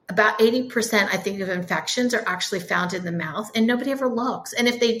 about 80%, I think, of infections are actually found in the mouth and nobody ever looks. And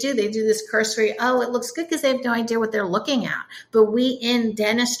if they do this cursory, it looks good because they have no idea what they're looking at. But we in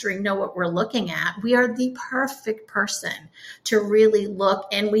dentistry know what we're looking at. We are the perfect person to really look,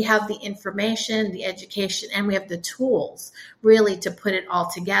 and we have the information, the education, and we have the tools really to put it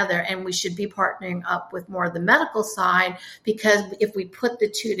all together. And we should be partnering up with more of the medical side because if we put the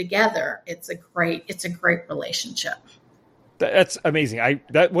two together, it's a great relationship. That's amazing.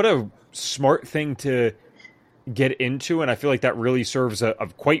 What a smart thing to get into. And I feel like that really serves a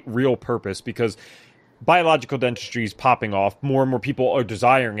quite real purpose because biological dentistry is popping off. More and more people are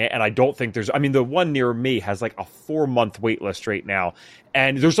desiring it. And I don't think the one near me has like a 4-month wait list right now.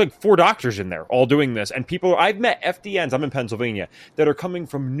 And there's like 4 doctors in there all doing this. And I've met FDNs, I'm in Pennsylvania, that are coming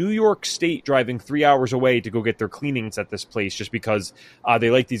from New York State, driving 3 hours away to go get their cleanings at this place just because they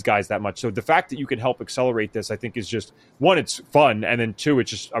like these guys that much. So the fact that you can help accelerate this, I think is just, 1, it's fun. And then 2,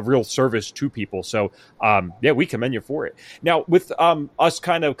 it's just a real service to people. So we commend you for it. Now with us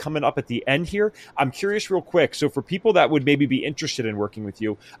kind of coming up at the end here, I'm curious real quick. So for people that would maybe be interested in working with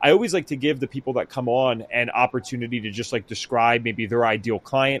you, I always like to give the people that come on an opportunity to just like describe maybe their ideal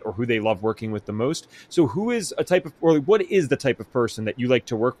client or who they love working with the most. So what is the type of person that you like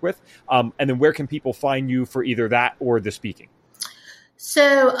to work with? And then where can people find you for either that or the speaking?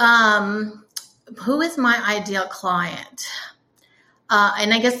 So who is my ideal client?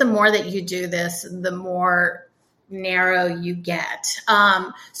 And I guess the more that you do this, the more narrow you get.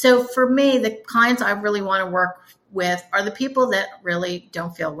 So for me, the clients I really want to work with are the people that really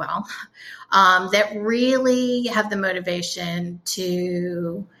don't feel well, that really have the motivation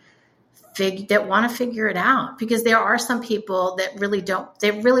that want to figure it out. Because there are some people that really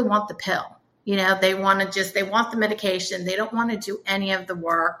want the pill. They want the medication. They don't want to do any of the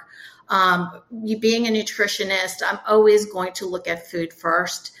work. Being a nutritionist, I'm always going to look at food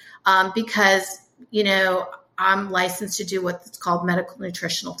first, because, I'm licensed to do what's called medical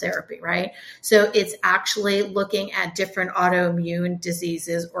nutritional therapy, right? So it's actually looking at different autoimmune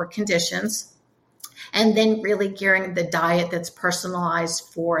diseases or conditions and then really gearing the diet that's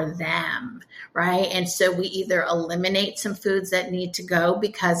personalized for them, right? And so we either eliminate some foods that need to go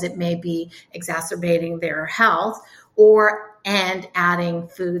because it may be exacerbating their health, and adding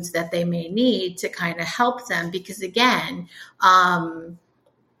foods that they may need to kind of help them. Because again,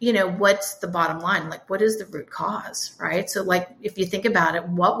 what's the bottom line? Like, what is the root cause, right? So like, if you think about it,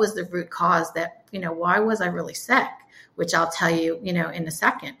 what was the root cause that, why was I really sick? Which I'll tell you, in a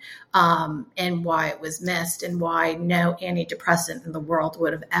second, and why it was missed and why no antidepressant in the world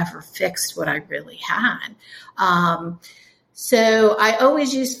would have ever fixed what I really had. So I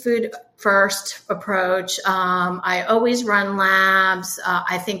always use food first approach. I always run labs.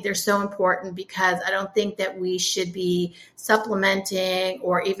 I think they're so important because I don't think that we should be supplementing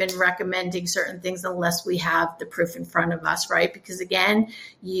or even recommending certain things unless we have the proof in front of us, right? Because again,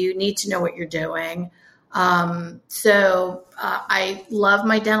 you need to know what you're doing. I love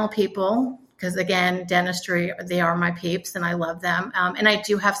my dental people because again, dentistry, they are my peeps and I love them. And I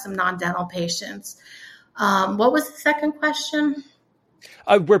do have some non-dental patients. What was the second question?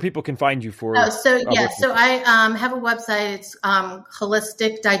 Where people can find you for. So I have a website. It's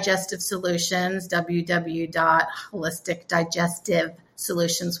Holistic Digestive Solutions,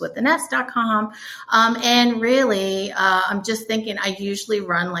 www.holisticdigestivesolutions.com. And really, I'm just thinking I usually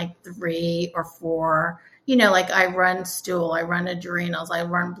run like 3 or 4, like I run stool, I run adrenals, I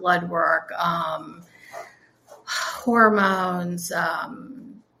run blood work, hormones,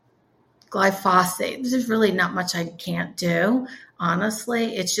 glyphosate. There's really not much I can't do.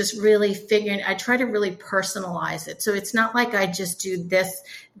 Honestly, it's just really figuring, I try to really personalize it. So it's not like I just do this,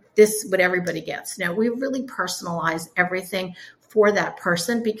 what everybody gets. No, we really personalize everything for that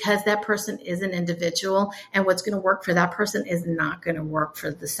person because that person is an individual and what's going to work for that person is not going to work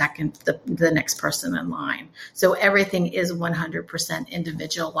for the next person in line. So everything is 100%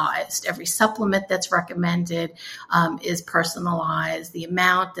 individualized. Every supplement that's recommended is personalized. The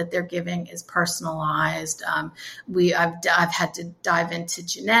amount that they're giving is personalized. I've had to dive into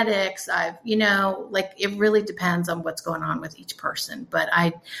genetics. It really depends on what's going on with each person. But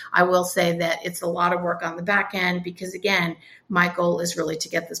I will say that it's a lot of work on the back end because again, my goal is really to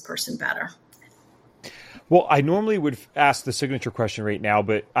get this person better. Well, I normally would ask the signature question right now,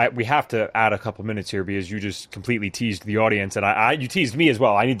 but we have to add a couple minutes here because you just completely teased the audience and you teased me as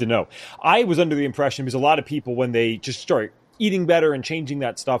well. I need to know. I was under the impression because a lot of people, when they just start eating better and changing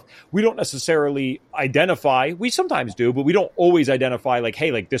that stuff, we don't necessarily identify. We sometimes do, but we don't always identify like,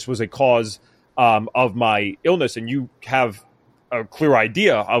 hey, like this was a cause of my illness, and you have a clear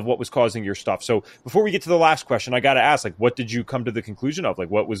idea of what was causing your stuff. So before we get to the last question, I got to ask, like, what did you come to the conclusion of? Like,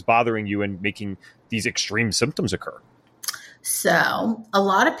 what was bothering you and making these extreme symptoms occur? So a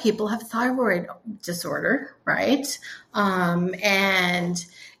lot of people have thyroid disorder, right? And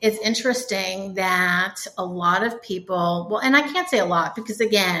it's interesting that a lot of people, well, and I can't say a lot because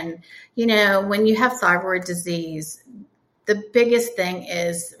again, when you have thyroid disease, the biggest thing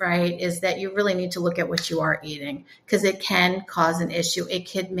is that you really need to look at what you are eating because it can cause an issue. It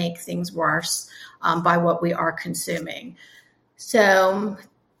could make things worse by what we are consuming. So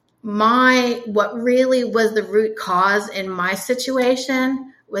what really was the root cause in my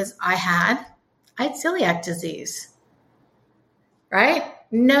situation was I had celiac disease, right?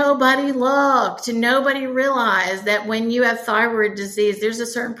 Nobody looked. Nobody realized that when you have thyroid disease, there's a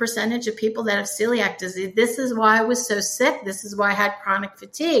certain percentage of people that have celiac disease. This is why I was so sick. This is why I had chronic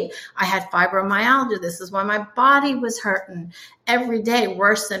fatigue. I had fibromyalgia. This is why my body was hurting every day,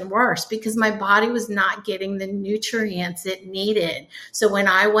 worse and worse, because my body was not getting the nutrients it needed. So when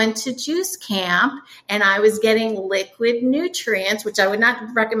I went to juice camp and I was getting liquid nutrients, which I would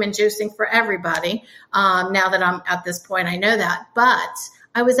not recommend juicing for everybody. Now that I'm at this point, I know that, but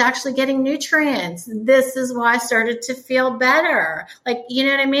I was actually getting nutrients. This is why I started to feel better. Like, you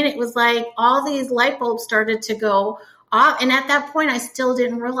know what I mean? It was like all these light bulbs started to go off. And at that point, I still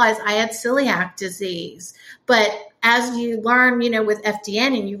didn't realize I had celiac disease. But as you learn, with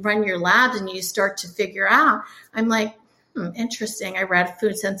FDN and you run your labs and you start to figure out, I'm like, interesting. I read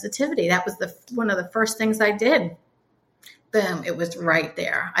food sensitivity. That was one of the first things I did. Boom, it was right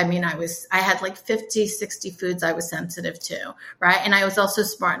there. I mean, I had like 50, 60 foods I was sensitive to, right? And I was also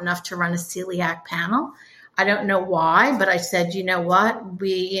smart enough to run a celiac panel. I don't know why, but I said, you know what?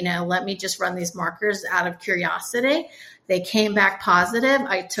 Let me just run these markers out of curiosity. They came back positive.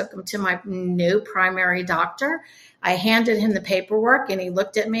 I took them to my new primary doctor. I handed him the paperwork and he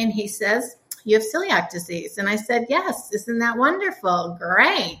looked at me and he says, you have celiac disease. And I said, yes, isn't that wonderful?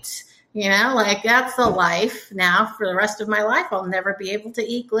 Great. That's a life now for the rest of my life. I'll never be able to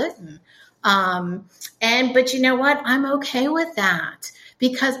eat gluten. But you know what? I'm okay with that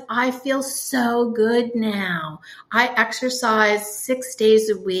because I feel so good now. I exercise 6 days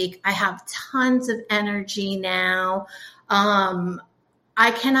a week. I have tons of energy now.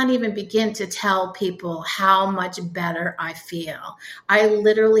 I cannot even begin to tell people how much better I feel. I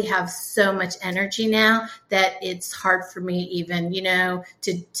literally have so much energy now that it's hard for me even,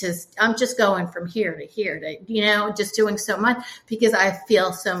 I'm just going from here to here to, just doing so much because I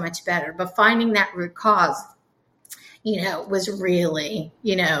feel so much better. But finding that root cause, was really,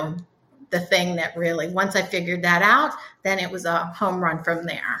 the thing that really, once I figured that out, then it was a home run from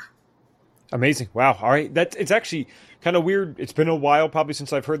there. Amazing. Wow. All right. It's actually kind of weird. It's been a while probably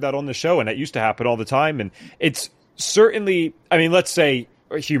since I've heard that on the show, and that used to happen all the time. And it's certainly, I mean, let's say,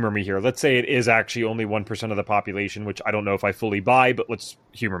 humor me here. Let's say it is actually only 1% of the population, which I don't know if I fully buy, but let's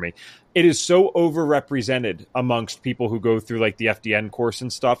humor me. It is so overrepresented amongst people who go through like the FDN course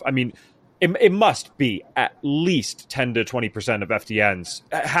and stuff. I mean, it must be at least 10 to 20% of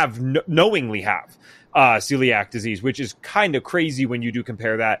FDNs knowingly have celiac disease, which is kind of crazy when you do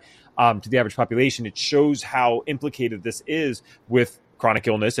compare that to the average population. It shows how implicated this is with chronic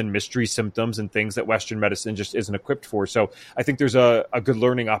illness and mystery symptoms and things that Western medicine just isn't equipped for. So I think there's a good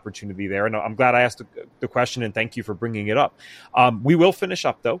learning opportunity there. And I'm glad I asked the question, and thank you for bringing it up. We will finish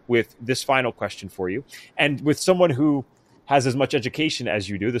up, though, with this final question for you. And with someone who has as much education as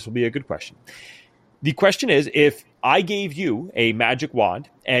you do, this will be a good question. The question is, if I gave you a magic wand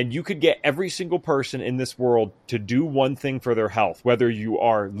and you could get every single person in this world to do one thing for their health, whether you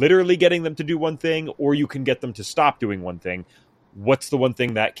are literally getting them to do one thing or you can get them to stop doing one thing, what's the one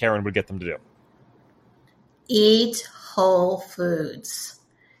thing that Karen would get them to do? Eat whole foods.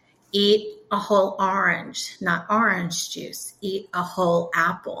 Eat a whole orange, not orange juice. Eat a whole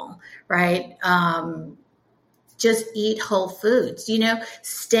apple, right? Just eat whole foods,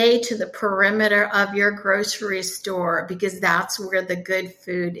 stay to the perimeter of your grocery store, because that's where the good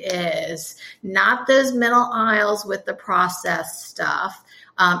food is, not those middle aisles with the processed stuff.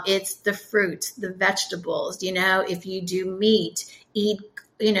 It's the fruits, the vegetables, if you do meat, eat,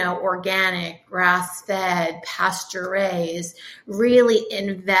 organic, grass-fed, pasture-raised. Really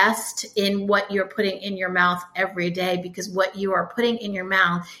invest in what you're putting in your mouth every day, because what you are putting in your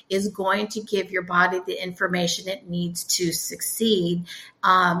mouth is going to give your body the information it needs to succeed,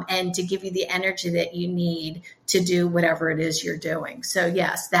 and to give you the energy that you need to do whatever it is you're doing. So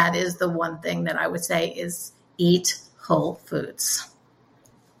yes, that is the one thing that I would say is eat whole foods.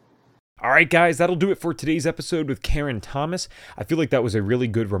 All right, guys, that'll do it for today's episode with Karen Thomas. I feel like that was a really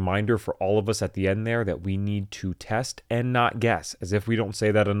good reminder for all of us at the end there that we need to test and not guess, as if we don't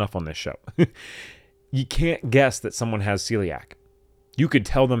say that enough on this show. You can't guess that someone has celiac. You could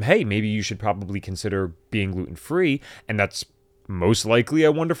tell them, hey, maybe you should probably consider being gluten-free, and that's most likely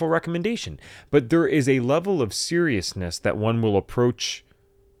a wonderful recommendation. But there is a level of seriousness that one will approach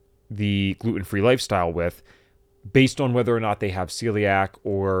the gluten-free lifestyle with, based on whether or not they have celiac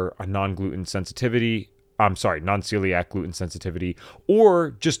or a non-celiac gluten sensitivity,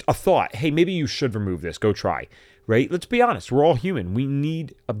 or just a thought, hey, maybe you should remove this, go try, right? Let's be honest, we're all human. We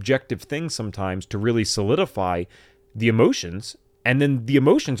need objective things sometimes to really solidify the emotions, and then the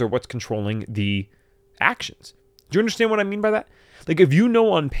emotions are what's controlling the actions. Do you understand what I mean by that? Like, if you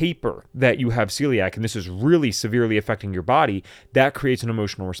know on paper that you have celiac and this is really severely affecting your body, that creates an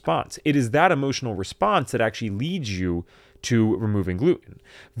emotional response. It is that emotional response that actually leads you to removing gluten.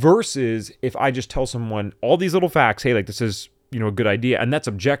 Versus if I just tell someone all these little facts, hey, like this is, a good idea, and that's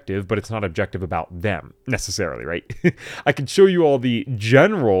objective, but it's not objective about them necessarily, right? I can show you all the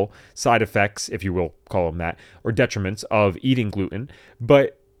general side effects, if you will call them that, or detriments of eating gluten,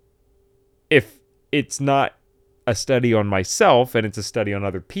 but if it's not a study on myself and it's a study on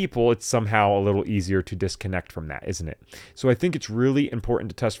other people, it's somehow a little easier to disconnect from that, isn't it? So I think it's really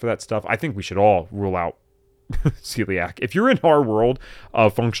important to test for that stuff. I think we should all rule out celiac. If you're in our world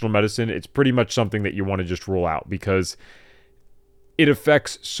of functional medicine, it's pretty much something that you want to just rule out, because it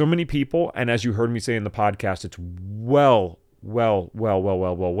affects so many people. And as you heard me say in the podcast, it's well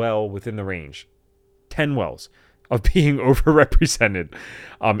within the range, 10 wells of being overrepresented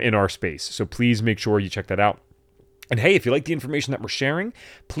in our space. So please make sure you check that out. And hey, if you like the information that we're sharing,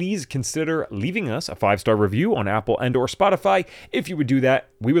 please consider leaving us a 5-star review on Apple and or Spotify. If you would do that,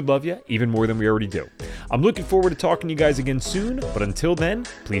 we would love you even more than we already do. I'm looking forward to talking to you guys again soon, but until then,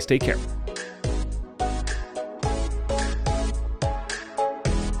 please take care.